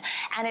Association.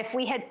 And if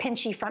we had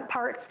pinchy front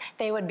parts,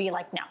 they would be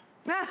like, no.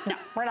 No,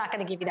 we're not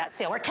going to give you that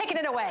seal. We're taking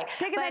it away.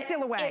 That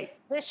seal away.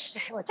 We're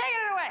taking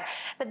it away.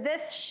 But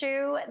this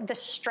shoe, the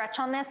stretch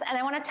on this, and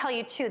I want to tell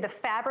you too, the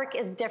fabric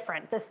is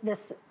different.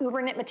 This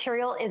Uber knit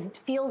material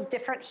feels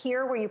different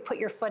here where you put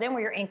your foot in,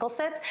 where your ankle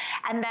sits,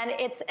 and then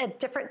it's a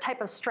different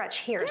type of stretch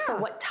here. Yeah. So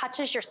what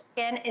touches your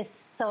skin is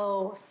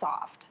so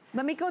soft.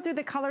 Let me go through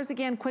the colors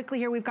again quickly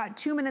here. We've got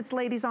 2 minutes,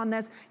 ladies, on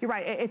this. You're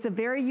right, it's a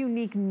very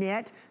unique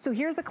knit. So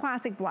here's the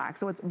classic black.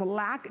 So it's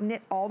black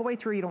knit all the way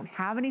through. You don't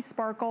have any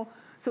sparkle.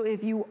 So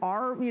if you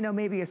are,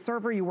 maybe a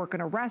server, you work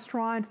in a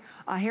restaurant,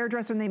 a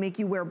hairdresser, and they make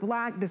you wear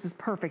black, this is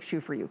perfect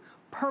shoe for you.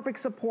 Perfect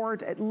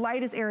support,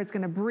 light as air, it's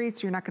gonna breathe,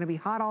 so you're not gonna be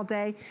hot all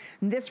day.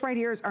 And this right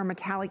here is our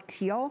metallic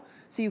teal.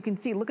 So you can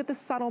see, look at the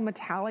subtle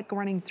metallic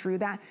running through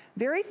that.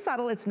 Very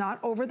subtle, it's not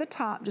over the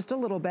top, just a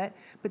little bit,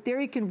 but there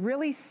you can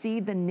really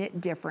see the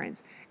knit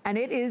difference. And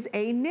it is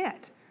a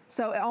knit,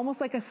 so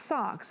almost like a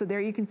sock. So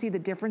there you can see the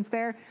difference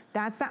there.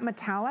 That's that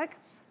metallic.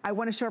 I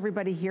wanna show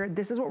everybody here,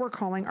 this is what we're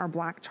calling our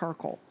black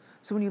charcoal.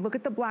 So when you look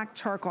at the black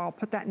charcoal, I'll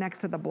put that next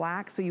to the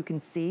black so you can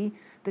see.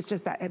 There's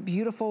just that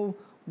beautiful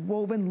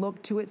woven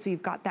look to it, so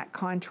you've got that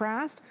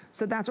contrast.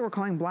 So that's what we're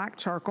calling black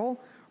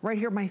charcoal. Right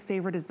here, my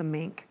favorite is the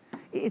mink.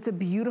 It's a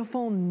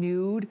beautiful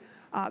nude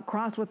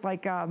crossed with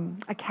like a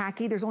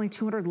khaki. There's only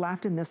 200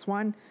 left in this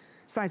one.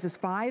 Sizes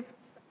 5,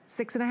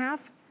 6.5,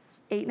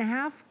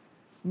 8.5,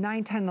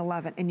 9, 10,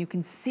 11, and you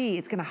can see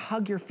it's gonna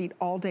hug your feet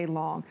all day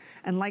long.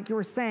 And like you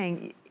were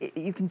saying,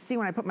 you can see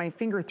when I put my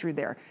finger through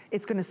there,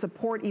 it's gonna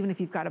support even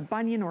if you've got a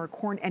bunion or a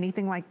corn,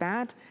 anything like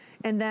that.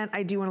 And then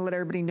I do wanna let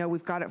everybody know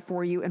we've got it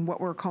for you in what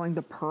we're calling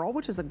the pearl,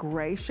 which is a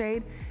gray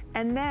shade,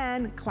 and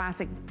then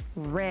classic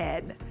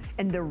red.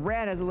 And the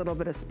red has a little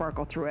bit of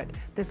sparkle through it.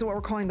 This is what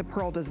we're calling the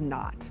pearl does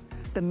not.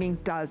 The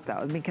mink does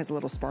though. The mink has a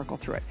little sparkle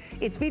through it.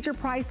 It's feature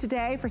price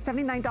today for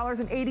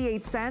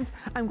 $79.88.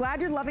 I'm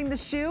glad you're loving the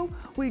shoe.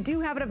 We do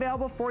have it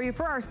available for you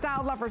for our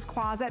Style Lovers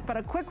Closet, but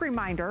a quick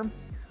reminder,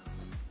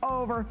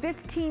 over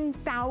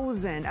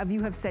 15,000 of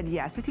you have said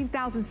yes.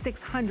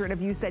 15,600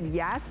 of you said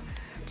yes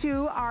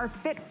to our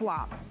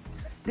FitFlop.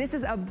 This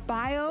is a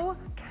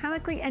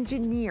biochemically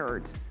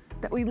engineered,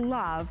 that we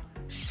love,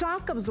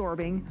 shock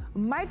absorbing,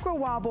 micro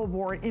wobble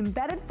board,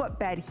 embedded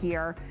footbed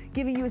here,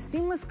 giving you a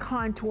seamless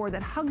contour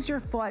that hugs your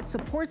foot,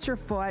 supports your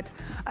foot,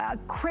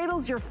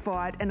 cradles your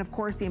foot, and of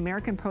course the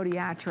American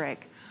Podiatric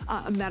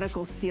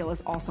medical seal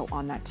is also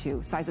on that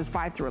too, sizes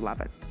 5 through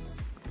 11.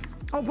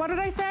 Oh, what did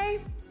I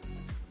say?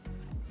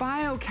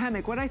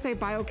 Biochemic, what did I say,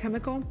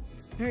 biochemical?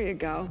 There you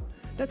go.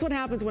 That's what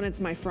happens when it's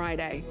my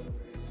Friday.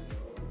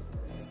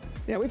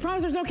 Yeah, we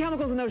promise there's no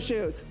chemicals in those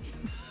shoes.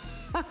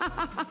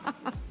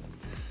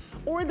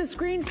 Or the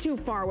screen's too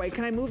far away.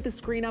 Can I move the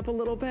screen up a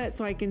little bit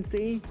so I can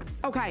see?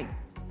 Okay.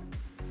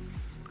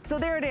 So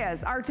there it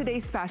is, our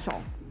today's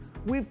special.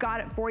 We've got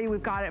it for you.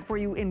 We've got it for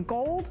you in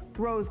gold,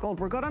 rose gold.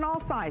 We're good on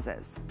all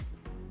sizes.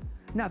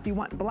 Now, if you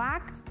want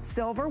black,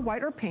 silver,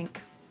 white, or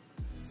pink,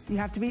 you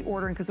have to be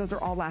ordering because those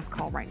are all last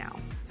call right now.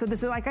 So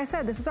this is, like I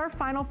said, this is our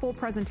final full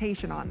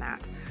presentation on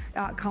that.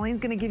 Colleen's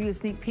gonna give you a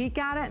sneak peek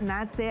at it, and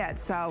that's it.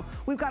 So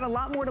we've got a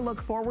lot more to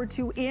look forward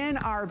to in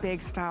our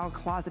big Style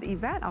Closet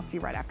event. I'll see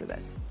you right after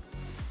this.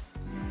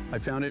 I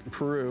found it in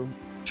Peru,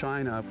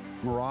 China,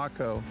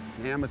 Morocco,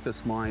 an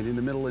amethyst mine in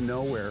the middle of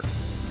nowhere.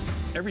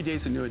 Every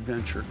day's a new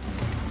adventure.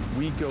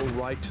 We go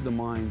right to the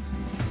mines.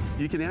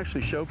 You can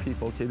actually show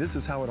people, okay, this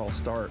is how it all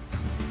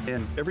starts.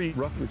 And every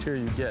rough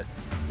material you get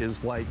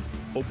is like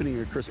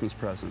opening a Christmas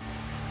present.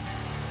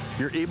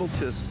 You're able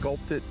to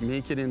sculpt it,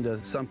 make it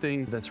into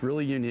something that's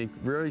really unique,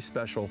 very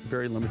special,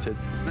 very limited.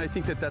 And I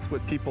think that that's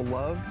what people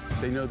love.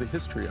 They know the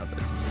history of it.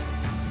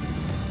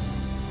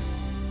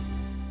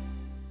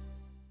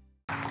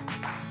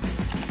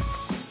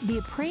 The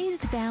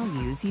appraised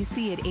values you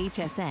see at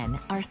HSN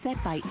are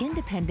set by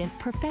independent,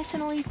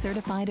 professionally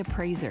certified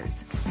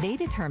appraisers. They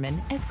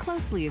determine, as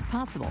closely as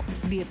possible,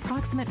 the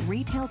approximate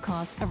retail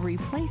cost of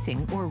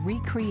replacing or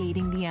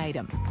recreating the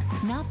item,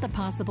 not the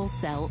possible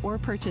sell or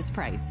purchase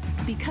price.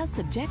 Because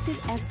subjective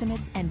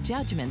estimates and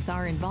judgments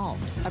are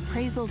involved,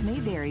 appraisals may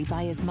vary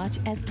by as much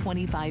as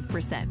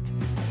 25%.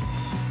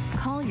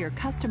 Call your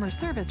customer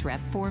service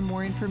rep for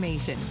more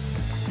information.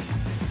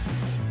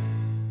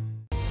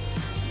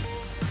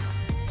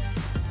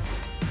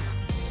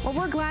 Well,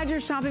 we're glad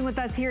you're shopping with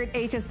us here at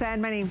HSN.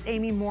 My name's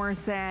Amy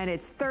Morrison.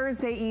 It's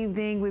Thursday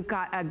evening. We've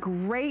got a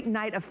great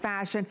night of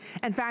fashion.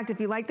 In fact, if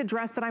you like the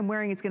dress that I'm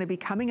wearing, it's gonna be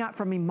coming up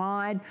from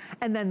Iman,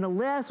 and then the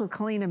list with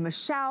Colleen and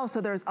Michelle.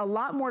 So there's a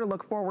lot more to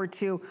look forward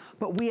to,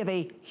 but we have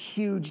a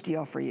huge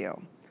deal for you.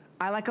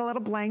 I like a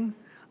little bling.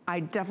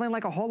 I definitely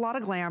like a whole lot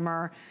of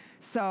glamour.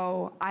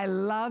 So I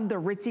love the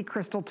ritzy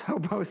crystal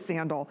Tobo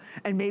sandal,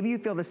 and maybe you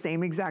feel the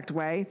same exact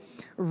way.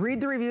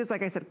 Read the reviews.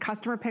 Like I said,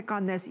 customer pick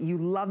on this. You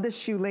love this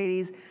shoe,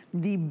 ladies.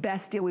 The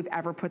best deal we've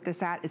ever put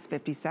this at is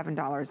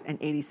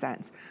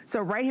 $57.80.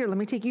 So right here, let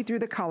me take you through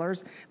the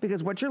colors,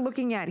 because what you're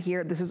looking at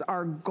here, this is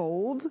our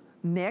gold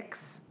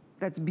mix.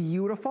 That's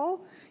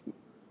beautiful.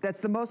 That's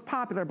the most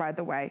popular, by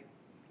the way.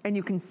 And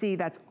you can see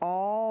that's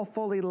all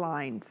fully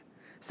lined.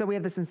 So we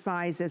have this in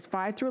sizes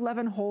 5 through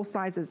 11, whole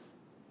sizes.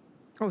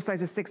 Oh,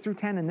 sizes 6 through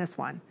 10 in this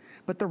one.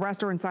 But the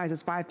rest are in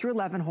sizes 5 through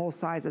 11, whole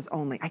sizes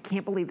only. I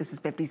can't believe this is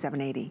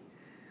 $57.80.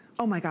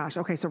 Oh my gosh,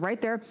 okay, so right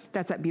there,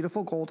 that's that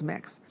beautiful gold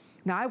mix.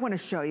 Now I wanna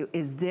show you,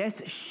 is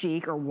this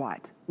chic or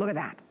what? Look at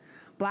that,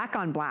 black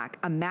on black.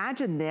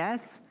 Imagine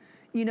this,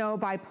 you know,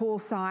 by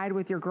poolside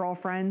with your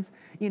girlfriends,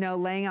 you know,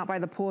 laying out by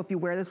the pool if you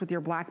wear this with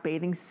your black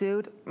bathing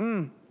suit.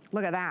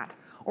 Look at that.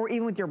 Or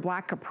even with your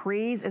black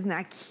capris, isn't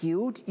that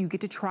cute? You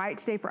get to try it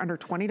today for under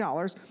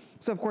 $20.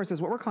 So of course, this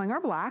is what we're calling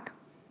our black.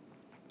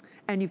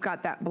 And you've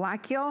got that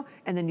black heel,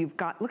 and then you've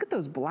got, look at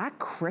those black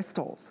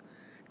crystals.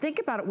 Think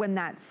about it, when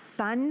that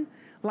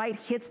sunlight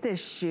hits this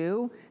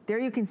shoe, there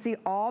you can see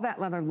all that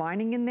leather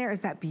lining in there.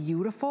 Is that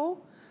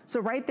beautiful? So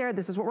right there,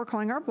 this is what we're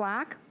calling our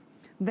black.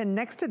 Then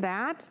next to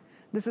that,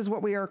 this is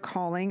what we are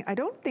calling, I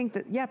don't think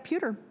that, yeah,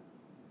 pewter.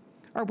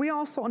 Or we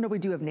also, no, we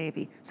do have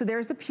navy. So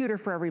there's the pewter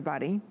for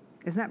everybody.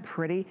 Isn't that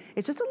pretty?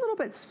 It's just a little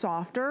bit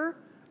softer,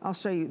 I'll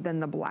show you, than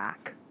the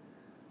black.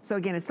 So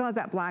again, it still has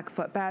that black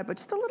footbed, but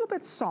just a little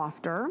bit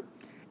softer.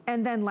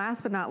 And then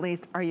last but not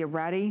least, are you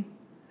ready?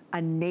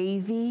 A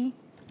navy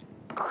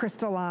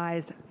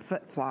crystallized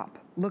FitFlop.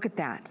 Look at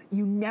that.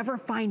 You never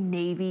find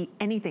navy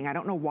anything. I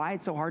don't know why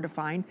it's so hard to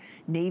find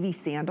navy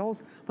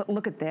sandals, but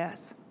look at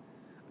this.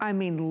 I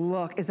mean,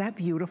 look, is that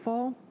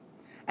beautiful?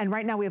 And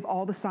right now we have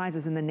all the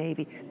sizes in the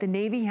navy. The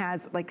navy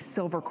has like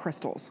silver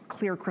crystals,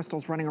 clear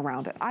crystals running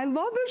around it. I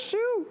love this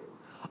shoe.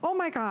 Oh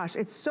my gosh,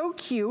 it's so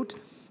cute.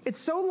 It's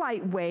so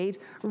lightweight.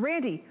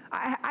 Randy,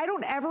 I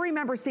don't ever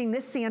remember seeing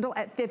this sandal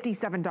at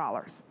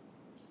 $57.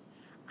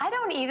 I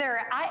don't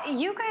either.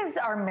 You guys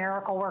are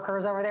miracle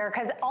workers over there,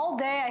 because all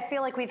day I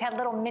feel like we've had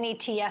little mini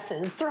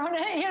TSs thrown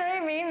in, you know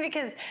what I mean?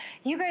 Because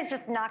you guys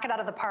just knock it out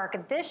of the park.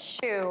 This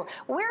shoe,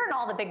 we're in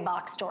all the big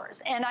box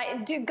stores, and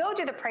go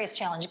do the price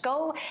challenge.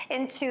 Go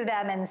into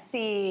them and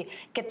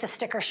get the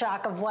sticker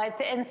shock of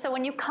and so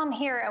when you come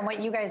here, and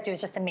what you guys do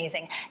is just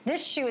amazing.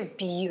 This shoe is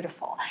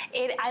beautiful.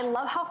 I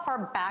love how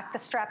far back the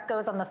strap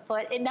goes on the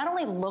foot. It not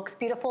only looks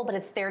beautiful, but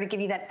it's there to give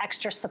you that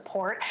extra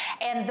support.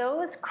 And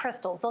those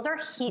crystals, those are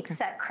heat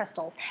set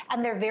crystals,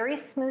 and they're very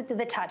smooth to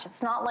the touch.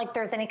 It's not like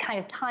there's any kind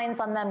of tines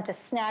on them to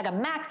snag a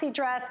maxi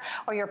dress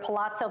or your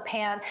palazzo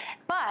pant,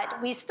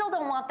 but we still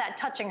don't want that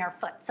touching our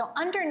foot. So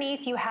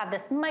underneath you have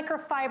this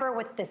microfiber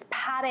with this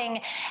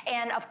padding,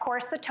 and of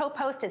course the toe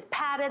post is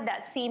padded.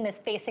 That seam is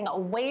facing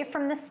away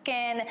from the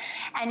skin,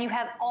 and you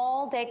have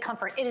all day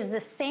comfort. It is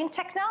the same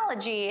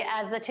technology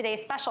as the Today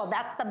Special.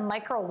 That's the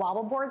micro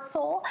wobble board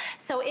sole.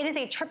 So it is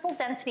a triple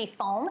density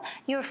foam.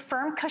 You have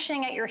firm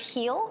cushioning at your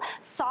heel,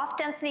 soft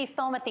density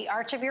foam at the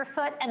arch of your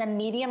foot, and a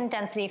medium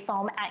density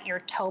foam at your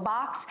toe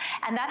box.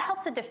 And that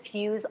helps to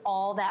diffuse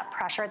all that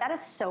pressure. That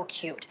is so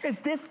cute. Is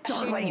this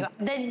darling?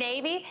 The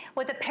navy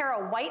with a pair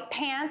of white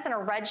pants and a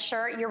red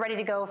shirt, you're ready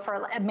to go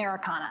for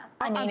Americana.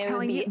 I'm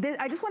telling you,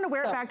 I just want to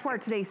wear it back to our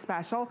Today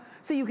Special.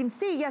 So you can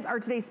see, yes, our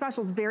Today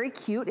Special is very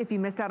cute if you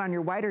missed out on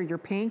your white or your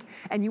pink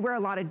and you wear a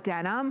lot of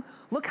denim.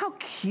 Look how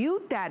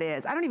cute that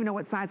is. I don't even know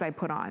what size I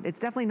put on. It's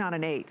definitely not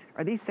an 8.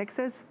 Are these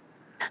 6s?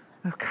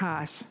 Oh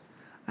gosh.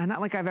 Not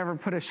like I've ever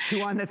put a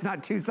shoe on that's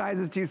not 2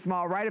 sizes too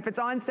small, right? If it's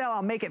on sale,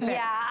 I'll make it fit.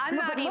 Yeah, I'm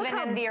not even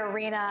in the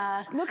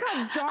arena. Look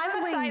how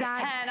darling I'm a size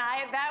 10.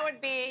 That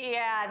would be,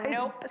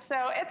 nope.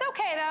 So it's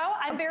okay though.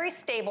 I'm very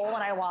stable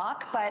when I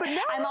walk, but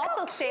I'm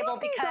also stable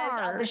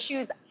because of the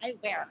shoes I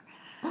wear.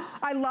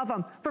 I love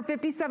them. For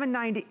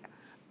 $57.90.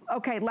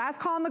 Okay, last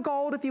call on the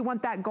gold if you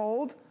want that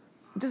gold.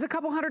 Just a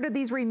couple hundred of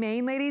these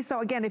remain, ladies.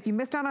 So again, if you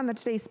missed out on the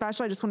Today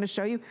Special, I just want to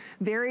show you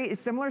very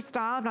similar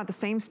style, if not the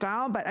same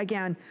style, but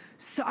again,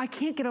 so I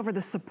can't get over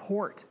the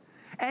support.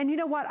 And you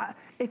know what?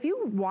 If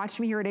you watch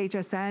me here at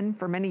HSN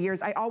for many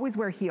years, I always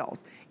wear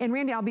heels. And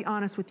Randy, I'll be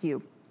honest with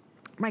you.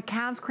 My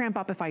calves cramp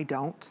up if I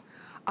don't.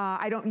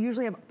 I don't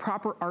usually have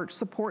proper arch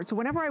support. So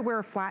whenever I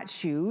wear flat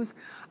shoes,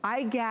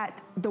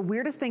 the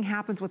weirdest thing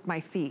happens with my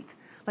feet.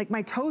 Like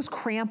my toes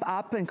cramp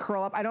up and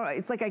curl up.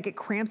 It's like I get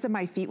cramps in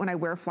my feet when I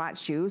wear flat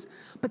shoes,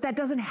 but that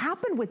doesn't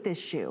happen with this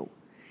shoe.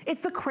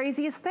 It's the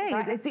craziest thing.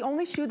 Right. It's the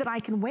only shoe that I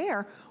can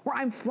wear where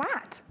I'm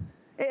flat.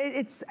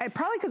 It's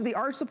probably because of the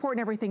arch support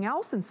and everything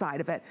else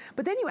inside of it.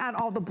 But then you add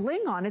all the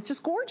bling on, it's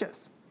just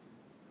gorgeous.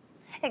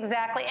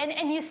 Exactly.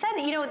 And you said,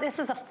 this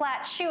is a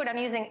flat shoe, and I'm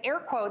using air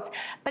quotes,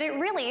 but it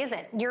really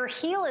isn't. Your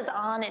heel is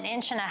on 1.5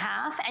 inches,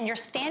 and you're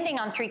standing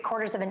on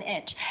 3/4 of an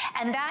inch.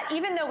 And that,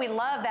 even though we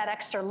love that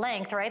extra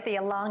length, right, the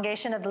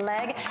elongation of the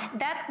leg,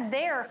 that's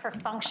there for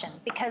function,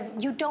 because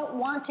you don't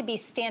want to be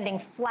standing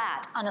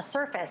flat on a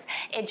surface.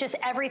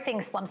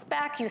 Everything slumps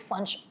back, you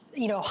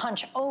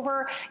hunch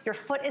over, your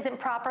foot isn't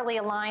properly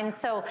aligned.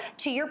 So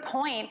to your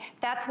point,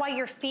 that's why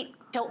your feet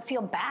don't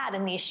feel bad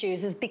in these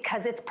shoes, is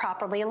because it's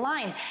properly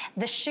aligned.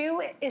 The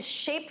shoe is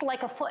shaped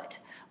like a foot,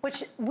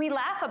 which we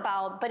laugh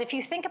about, but if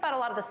you think about a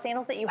lot of the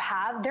sandals that you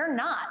have, they're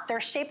not.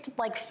 They're shaped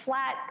like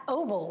flat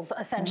ovals,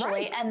 essentially,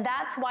 right. And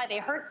that's why they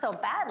hurt so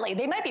badly.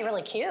 They might be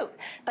really cute,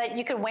 but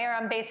you can wear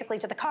them basically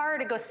to the car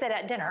to go sit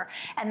at dinner,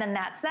 and then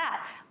that's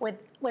that.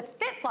 With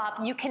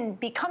FitFlop, you can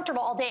be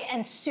comfortable all day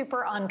and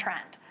super on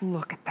trend.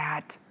 Look at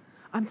that.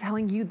 I'm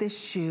telling you, this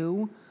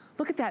shoe,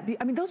 look at that.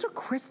 I mean, those are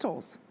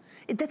crystals.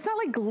 That's not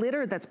like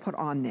glitter that's put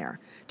on there.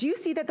 Do you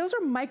see that? Those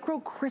are micro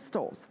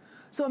crystals.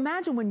 So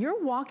imagine when you're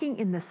walking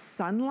in the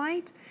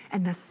sunlight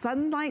and the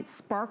sunlight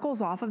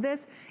sparkles off of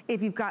this,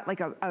 if you've got like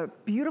a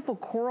beautiful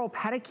coral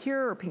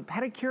pedicure or pink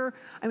pedicure,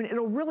 I mean,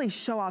 it'll really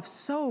show off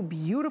so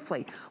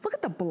beautifully. Look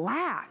at the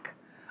black.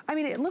 I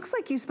mean, it looks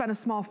like you spent a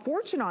small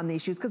fortune on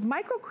these shoes, because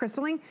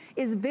microcrystalling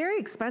is very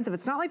expensive.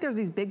 It's not like there's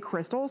these big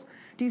crystals.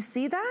 Do you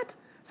see that?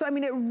 So, I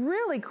mean, it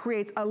really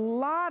creates a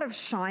lot of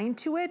shine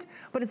to it,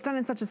 but it's done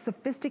in such a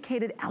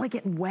sophisticated,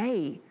 elegant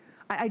way.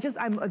 I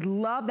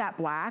love that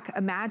black.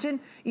 Imagine,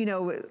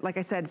 like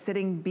I said,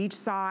 sitting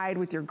beachside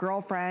with your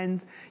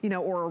girlfriends,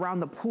 or around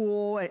the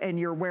pool, and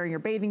you're wearing your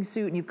bathing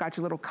suit and you've got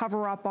your little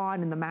cover up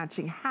on and the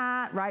matching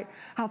hat, right?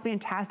 How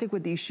fantastic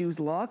would these shoes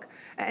look?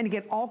 And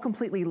again, all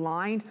completely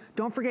lined.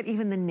 Don't forget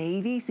even the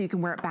navy, so you can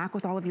wear it back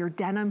with all of your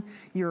denim,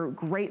 your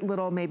great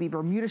little maybe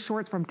Bermuda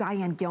shorts from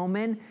Diane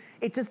Gilman.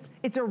 It's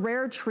a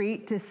rare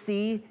treat to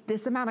see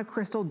this amount of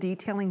crystal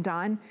detailing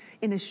done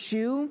in a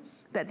shoe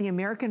that the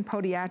American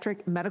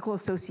Podiatric Medical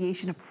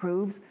Association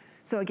approves.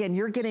 So again,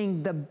 you're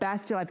getting the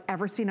best deal I've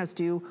ever seen us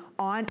do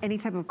on any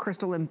type of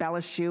crystal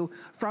embellished shoe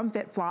from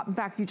FitFlop. In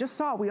fact, you just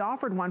saw we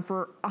offered one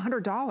for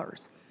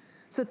 $100.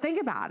 So think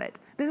about it.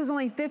 This is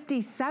only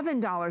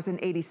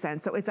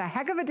 $57.80. So it's a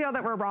heck of a deal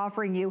that we're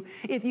offering you.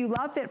 If you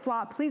love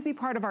FitFlop, please be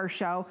part of our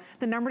show.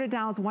 The number to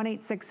dial is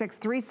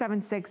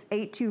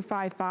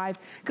 1-866-376-8255,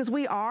 because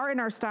we are in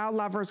our Style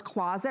Lovers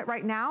Closet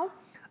right now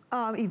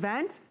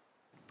event.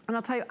 And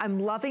I'll tell you, I'm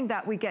loving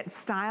that we get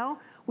style.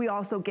 We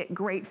also get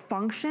great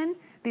function.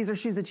 These are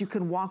shoes that you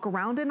can walk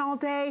around in all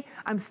day.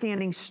 I'm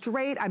standing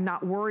straight. I'm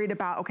not worried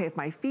about, okay, if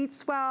my feet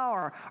swell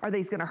or are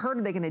they gonna hurt?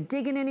 Are they gonna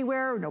dig in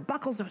anywhere? No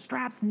buckles, no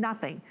straps,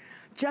 nothing.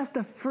 Just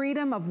the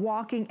freedom of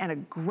walking and a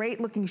great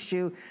looking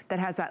shoe that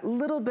has that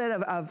little bit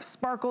of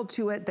sparkle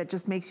to it that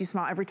just makes you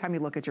smile every time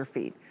you look at your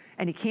feet.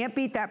 And you can't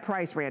beat that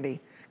price, Randy,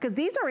 because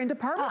these are in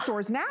department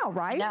stores now,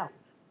 right? No.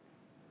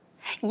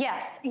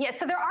 Yes, yes.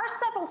 So there are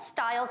several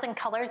styles and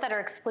colors that are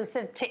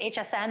exclusive to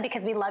HSN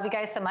because we love you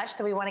guys so much.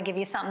 So we want to give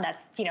you something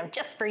that's, you know,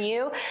 just for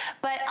you.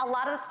 But a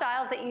lot of the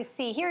styles that you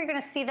see here, you're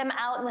going to see them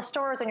out in the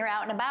stores when you're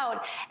out and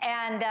about.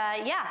 And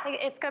yeah,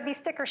 it's going to be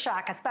sticker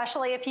shock,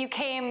 especially if you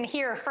came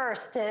here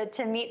first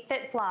to meet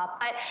FitFlop.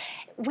 But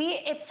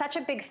it's such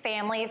a big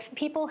family.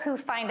 People who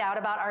find out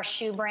about our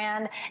shoe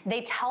brand,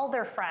 they tell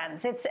their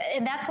friends.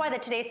 And that's why the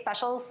today's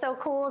special is so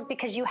cool, is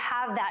because you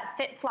have that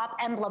FitFlop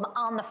emblem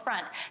on the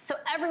front. So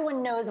everyone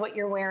knows what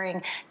you're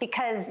wearing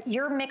because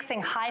you're mixing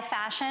high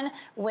fashion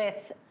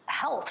with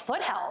health,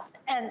 foot health,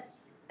 and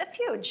that's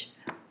huge.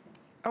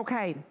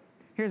 Okay,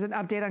 here's an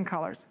update on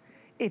colors.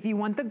 If you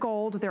want the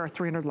gold, there are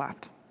 300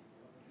 left.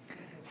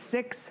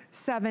 6,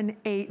 7,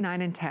 8,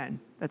 9, and 10.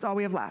 That's all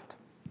we have left.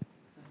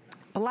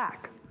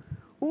 Black.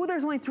 Ooh,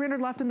 there's only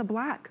 300 left in the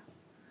black.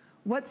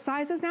 What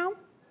sizes now?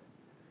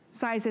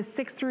 Sizes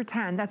 6 through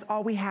 10, that's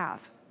all we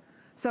have.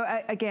 So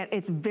again,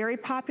 it's very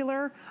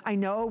popular. I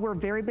know we're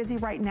very busy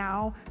right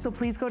now, so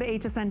please go to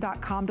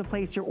hsn.com to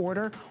place your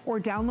order or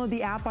download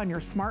the app on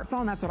your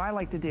smartphone. That's what I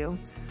like to do.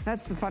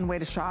 That's the fun way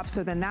to shop.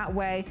 So then that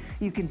way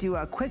you can do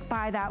a quick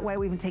buy that way.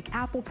 We even take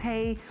Apple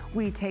Pay,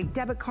 we take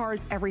debit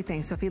cards,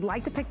 everything. So if you'd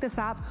like to pick this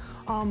up,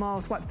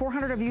 almost,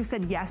 400 of you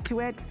said yes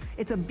to it.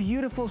 It's a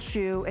beautiful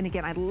shoe. And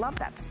again, I love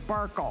that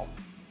sparkle.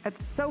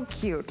 It's so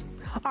cute.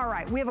 All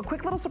right, we have a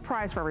quick little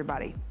surprise for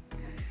everybody.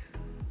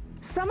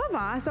 Some of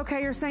us,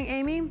 okay, you're saying,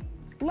 Amy,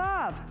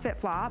 love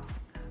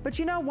FitFlops, but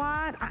you know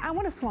what? I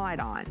want to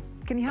slide on.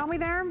 Can you help me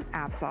there?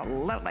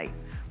 Absolutely.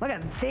 Look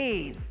at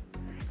these.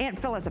 Aunt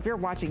Phyllis, if you're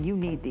watching, you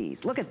need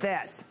these. Look at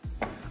this.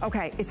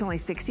 Okay, it's only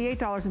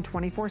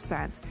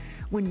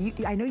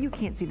 $68.24. I know you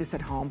can't see this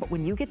at home, but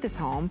when you get this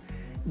home,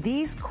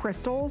 these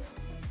crystals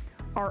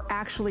are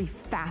actually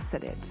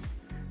faceted.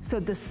 So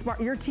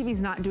your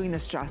TV's not doing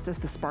this justice,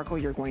 the sparkle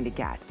you're going to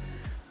get.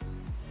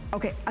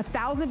 Okay,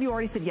 1,000 of you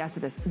already said yes to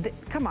this.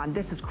 Come on,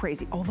 this is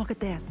crazy. Oh, look at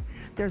this.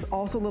 There's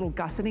also a little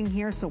gusseting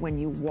here, so when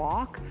you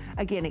walk,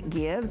 again, it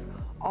gives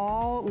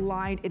all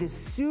lined. It is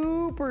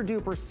super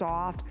duper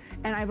soft,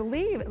 and I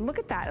believe, look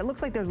at that. It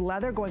looks like there's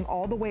leather going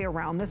all the way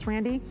around this,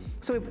 Randy.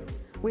 So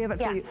we have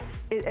it for you.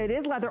 It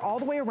is leather all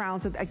the way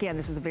around, so again,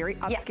 this is a very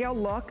upscale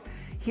look.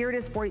 Here it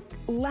is for you.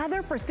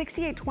 Leather for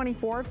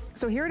 $68.24.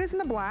 So here it is in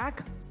the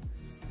black.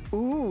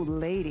 Ooh,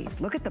 ladies,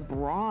 look at the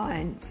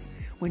bronze.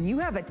 When you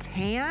have a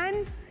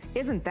tan,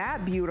 isn't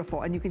that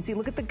beautiful? And you can see,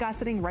 look at the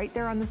gusseting right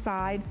there on the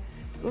side.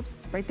 Oops,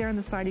 right there on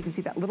the side, you can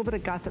see that little bit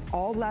of gusset,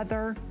 all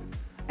leather.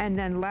 And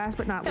then last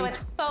but not least. So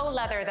it's faux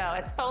leather though.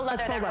 It's faux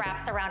leather that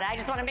wraps around it. I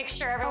just want to make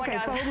sure everyone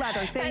knows. Okay, faux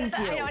leather, thank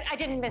you. I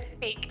didn't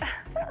misspeak.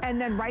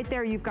 And then right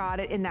there, you've got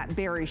it in that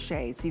berry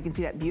shade. So you can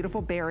see that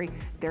beautiful berry.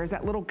 There's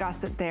that little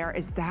gusset there.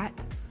 It's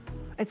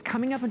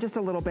coming up in just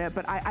a little bit,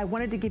 but I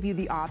wanted to give you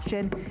the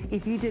option.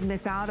 If you did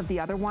miss out of the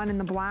other one in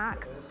the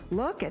black,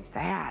 look at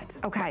that.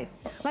 Okay,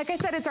 like I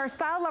said, it's our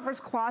Style Lovers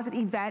Closet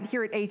event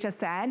here at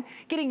HSN,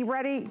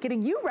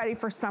 getting you ready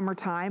for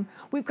summertime.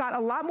 We've got a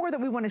lot more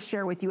that we want to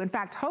share with you. In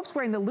fact, Hope's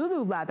wearing the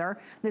Lulu leather.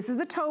 This is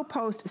the toe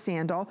post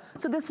sandal.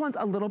 So this one's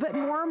a little bit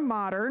more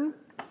modern.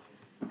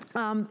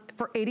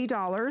 For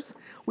 $80.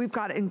 We've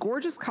got it in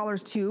gorgeous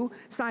colors too.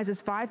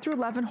 Sizes 5 through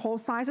 11, whole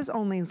sizes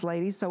only,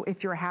 ladies. So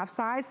if you're a half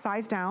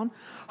size down,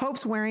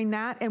 Hope's wearing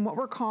that. And what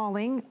we're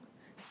calling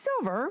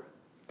silver,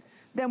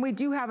 then we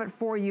do have it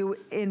for you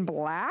in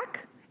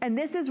black. And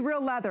this is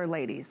real leather,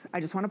 ladies. I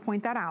just want to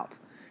point that out.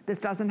 This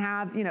doesn't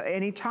have,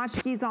 any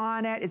tchotchkes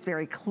on it. It's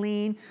very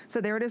clean. So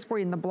there it is for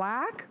you in the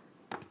black.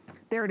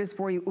 There it is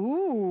for you.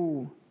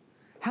 Ooh.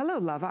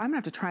 Hello, Lova. I'm gonna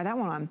have to try that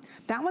one on.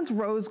 That one's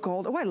rose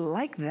gold. Oh, I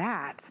like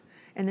that.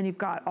 And then you've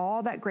got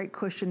all that great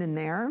cushion in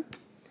there.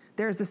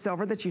 There's the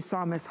silver that you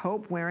saw Miss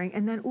Hope wearing.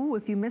 And then, ooh,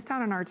 if you missed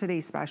out on our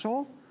today's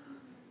special,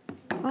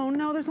 oh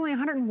no, there's only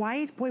 100 in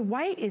white. Boy,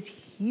 white is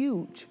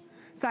huge.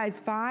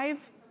 Size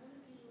 5,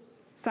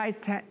 size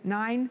 10,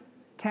 9,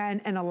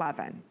 10, and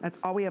 11. That's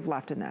all we have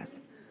left in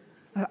this.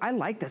 I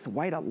like this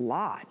white a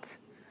lot.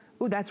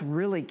 Ooh, that's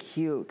really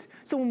cute.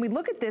 So when we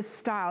look at this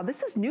style,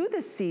 this is new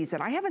this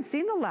season. I haven't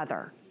seen the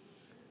leather.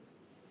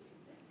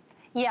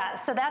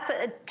 Yeah, so that's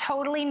a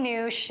totally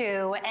new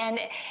shoe, and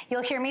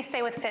you'll hear me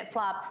say with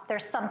FitFlop,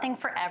 there's something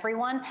for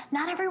everyone.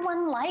 Not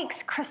everyone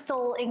likes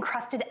crystal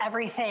encrusted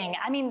everything.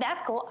 I mean,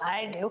 that's cool,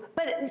 I do,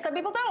 but some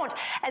people don't.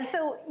 And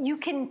so you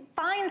can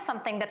find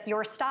something that's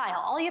your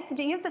style. All you have to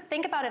do, you have to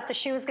think about if the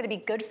shoe is gonna be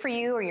good for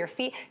you or your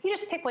feet. You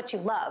just pick what you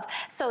love.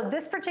 So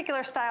this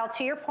particular style,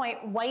 to your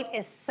point, white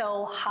is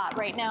so hot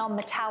right now.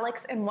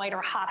 Metallics and white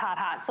are hot, hot,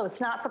 hot. So it's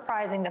not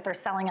surprising that they're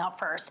selling out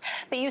first.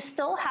 But you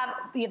still have,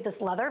 this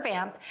leather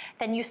vamp.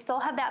 then you still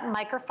have that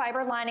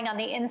microfiber lining on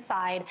the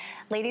inside.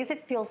 Ladies,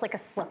 it feels like a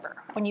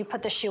slipper when you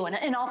put the shoe in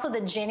it. And also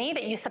the Ginny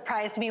that you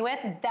surprised me with,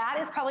 that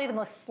is probably the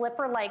most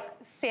slipper-like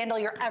sandal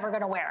you're ever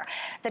gonna wear.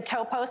 The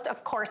toe post,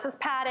 of course, is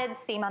padded,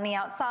 seam on the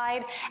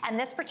outside, and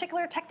this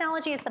particular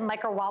technology is the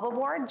micro wobble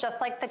board, just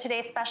like the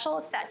Today Special.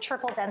 It's that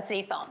triple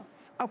density foam.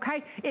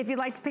 Okay, if you'd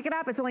like to pick it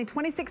up, it's only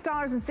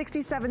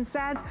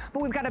 $26.67,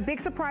 but we've got a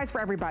big surprise for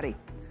everybody.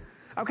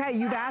 Okay,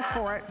 you've asked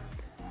for it,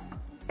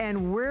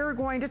 and we're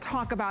going to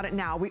talk about it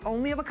now. We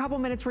only have a couple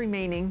minutes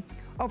remaining.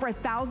 Over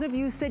 1,000 of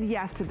you said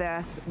yes to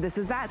this. This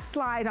is that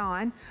slide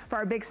on for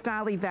our big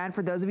style event.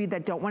 For those of you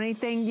that don't want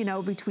anything, you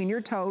know, between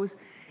your toes,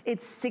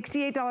 it's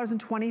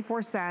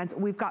 $68.24.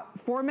 We've got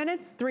 4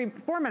 minutes,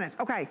 4 minutes.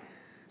 Okay,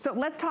 so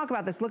let's talk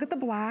about this. Look at the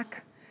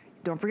black.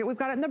 Don't forget we've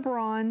got it in the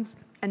bronze.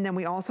 And then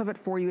we also have it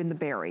for you in the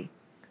berry.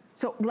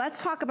 So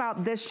let's talk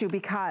about this shoe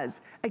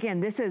because, again,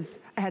 this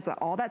has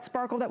all that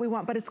sparkle that we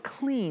want, but it's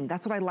clean.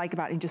 That's what I like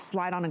about it, and just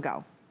slide on and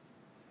go.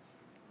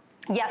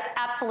 Yes,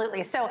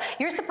 absolutely. So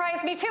you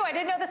surprised me too. I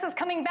didn't know this is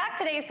coming back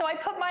today, so I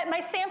put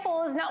my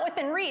sample is not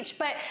within reach,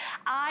 but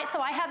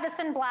I have this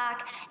in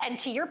black, and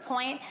to your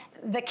point,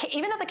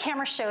 even though the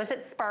camera shows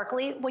it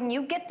sparkly, when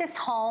you get this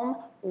home,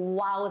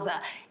 wowza.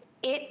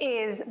 It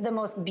is the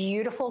most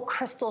beautiful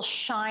crystal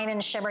shine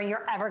and shimmer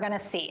you're ever gonna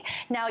see.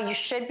 Now, you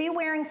should be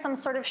wearing some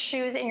sort of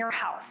shoes in your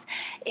house.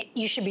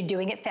 You should be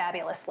doing it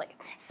fabulously.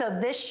 So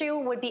this shoe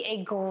would be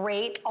a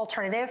great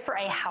alternative for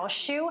a house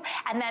shoe,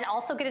 and then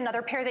also get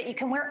another pair that you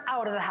can wear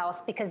out of the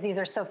house because these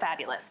are so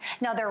fabulous.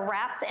 Now, they're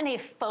wrapped in a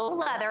faux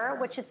leather,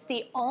 which is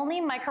the only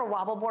micro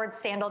wobble board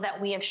sandal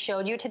that we have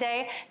showed you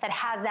today that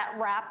has that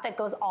wrap that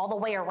goes all the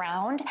way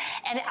around.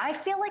 And I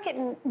feel like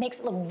it makes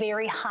it look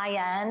very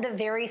high-end,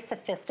 very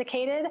sophisticated.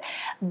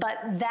 But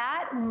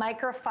that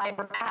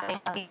microfiber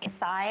padding on the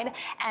inside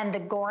and the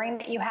goring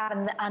that you have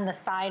on the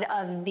side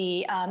of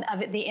the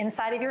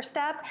inside of your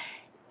step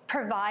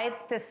provides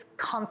this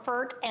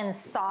comfort and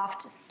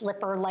soft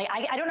slipper like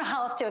I don't know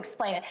how else to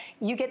explain it.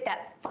 You get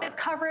that foot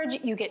coverage,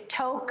 you get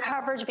toe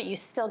coverage, but you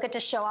still get to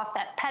show off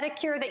that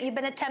pedicure that you've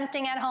been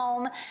attempting at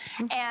home.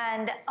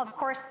 And of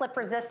course, slip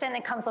resistant.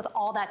 It comes with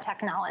all that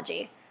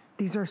technology.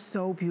 These are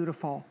so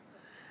beautiful.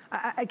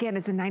 Again,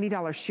 it's a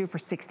 $90 shoe for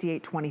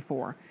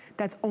 $68.24.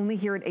 That's only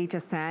here at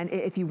HSN.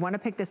 If you want to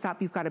pick this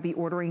up, you've got to be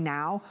ordering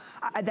now.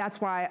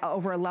 That's why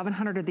over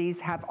 1,100 of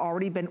these have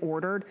already been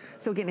ordered.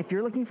 So again, if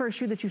you're looking for a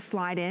shoe that you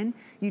slide in,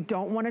 you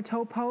don't want a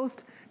toe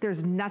post,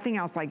 there's nothing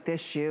else like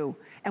this shoe.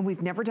 And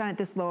we've never done it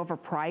this low of a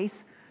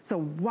price. So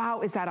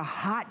wow, is that a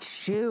hot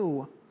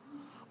shoe?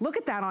 Look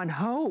at that on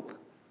Hope.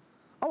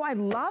 Oh, I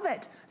love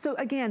it. So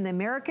again, the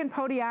American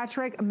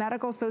Podiatric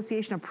Medical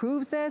Association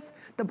approves this.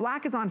 The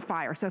black is on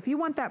fire. So if you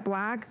want that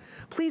black,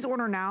 please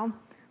order now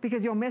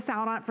because you'll miss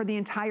out on it for the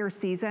entire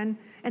season.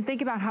 And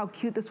think about how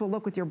cute this will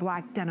look with your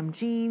black denim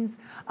jeans,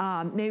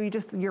 maybe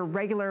just your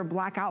regular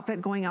black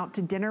outfit going out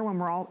to dinner when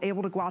we're all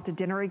able to go out to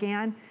dinner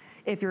again.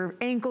 If your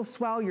ankles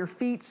swell, your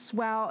feet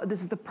swell, this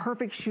is the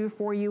perfect shoe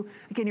for you.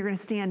 Again, you're gonna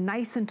stand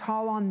nice and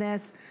tall on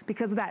this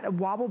because of that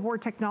wobble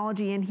board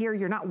technology in here.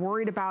 You're not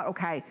worried about,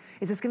 okay,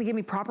 is this gonna give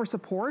me proper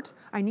support?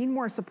 I need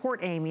more support,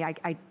 Amy.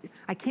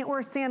 I can't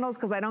wear sandals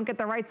because I don't get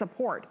the right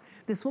support.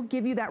 This will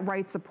give you that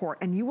right support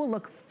and you will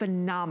look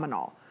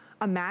phenomenal.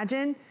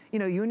 Imagine, you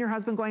know, you and your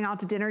husband going out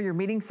to dinner, you're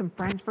meeting some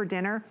friends for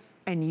dinner,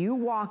 and you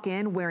walk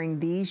in wearing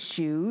these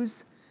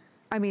shoes.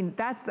 I mean,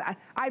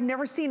 I've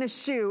never seen a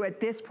shoe at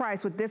this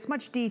price with this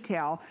much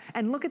detail.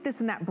 And look at this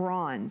in that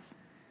bronze.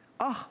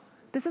 Oh,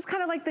 this is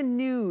kind of like the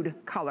nude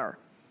color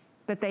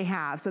that they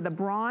have. So the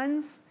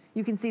bronze,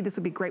 you can see this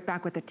would be great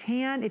back with the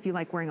tan if you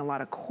like wearing a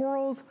lot of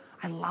corals.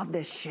 I love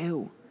this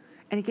shoe.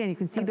 And again, you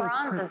can see those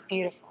crystals. The bronze is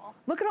beautiful.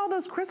 Look at all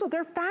those crystals,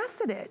 they're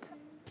faceted.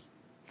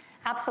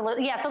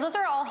 Absolutely, yeah, so those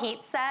are all heat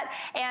set,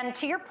 and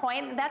to your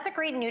point, that's a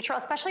great neutral,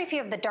 especially if you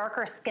have the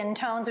darker skin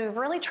tones. We've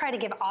really tried to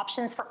give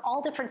options for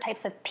all different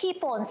types of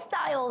people and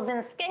styles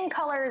and skin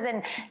colors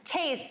and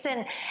tastes,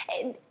 and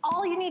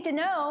all you need to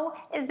know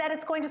is that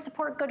it's going to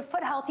support good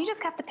foot health. You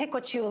just have to pick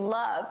what you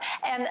love,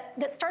 and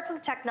that starts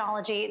with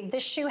technology.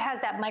 This shoe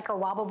has that micro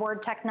wobble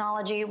board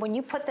technology. When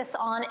you put this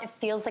on, it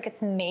feels like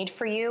it's made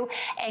for you,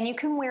 and you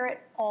can wear it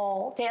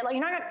all day. Like,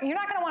 you're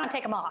not gonna wanna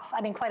take them off,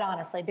 I mean, quite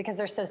honestly, because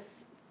they're so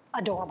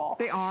adorable.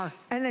 They are.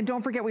 And then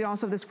don't forget, we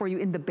also have this for you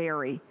in the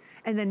berry.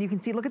 And then you can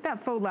see, look at that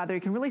faux leather.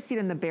 You can really see it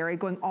in the berry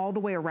going all the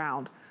way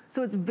around.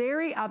 So it's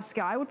very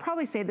upscale. I would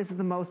probably say this is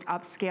the most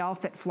upscale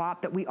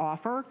FitFlop that we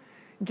offer.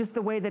 Just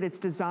the way that it's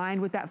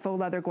designed with that faux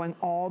leather going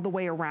all the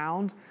way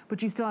around,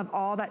 but you still have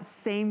all that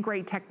same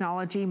great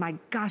technology. My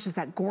gosh, is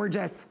that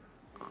gorgeous.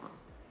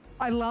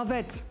 I love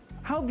it.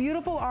 How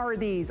beautiful are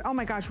these? Oh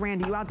my gosh,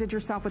 Randy, you outdid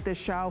yourself with this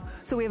show.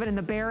 So we have it in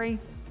the berry.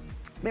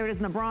 There it is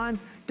in the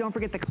bronze. Don't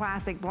forget the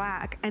classic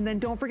black. And then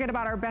don't forget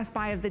about our best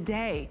buy of the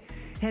day.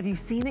 Have you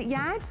seen it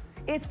yet?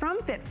 It's from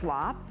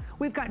FitFlop.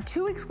 We've got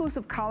 2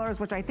 exclusive colors,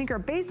 which I think are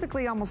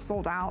basically almost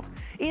sold out,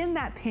 in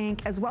that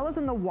pink as well as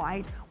in the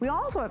white. We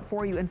also have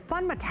for you in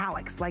fun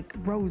metallics like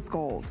rose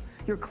gold,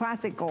 your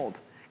classic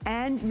gold,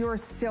 and your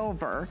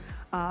silver.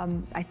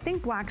 I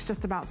think black's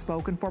just about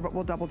spoken for, but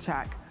we'll double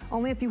check.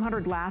 Only a few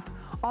hundred left.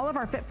 All of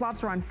our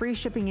FitFlops are on free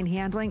shipping and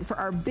handling for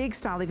our big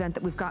style event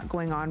that we've got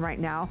going on right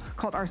now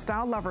called our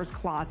Style Lovers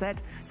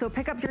Closet. So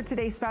pick up your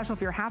today's special.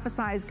 If you're half a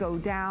size, go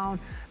down.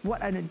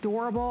 What an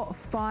adorable,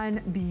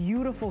 fun,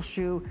 beautiful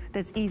shoe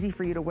that's easy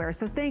for you to wear.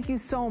 So thank you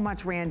so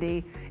much,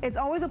 Randy. It's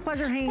always a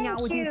pleasure hanging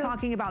out with you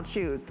talking about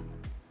shoes.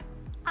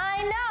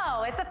 I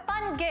know, it's a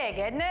fun gig,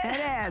 isn't it?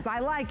 It is, I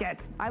like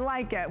it, I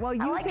like it. Well,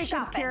 you take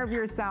good care of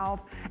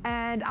yourself,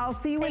 and I'll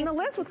see you in the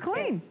list with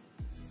Colleen.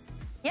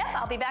 Yes,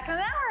 I'll be back in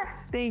an hour.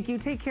 Thank you,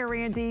 take care,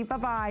 Randy,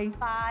 bye-bye.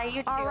 Bye,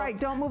 you too. All right,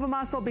 don't move a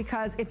muscle,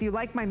 because if you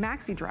like my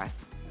maxi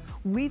dress,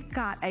 we've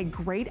got a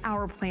great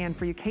hour planned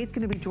for you. Kate's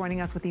gonna be joining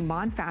us with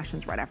Iman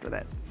Fashions right after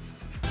this.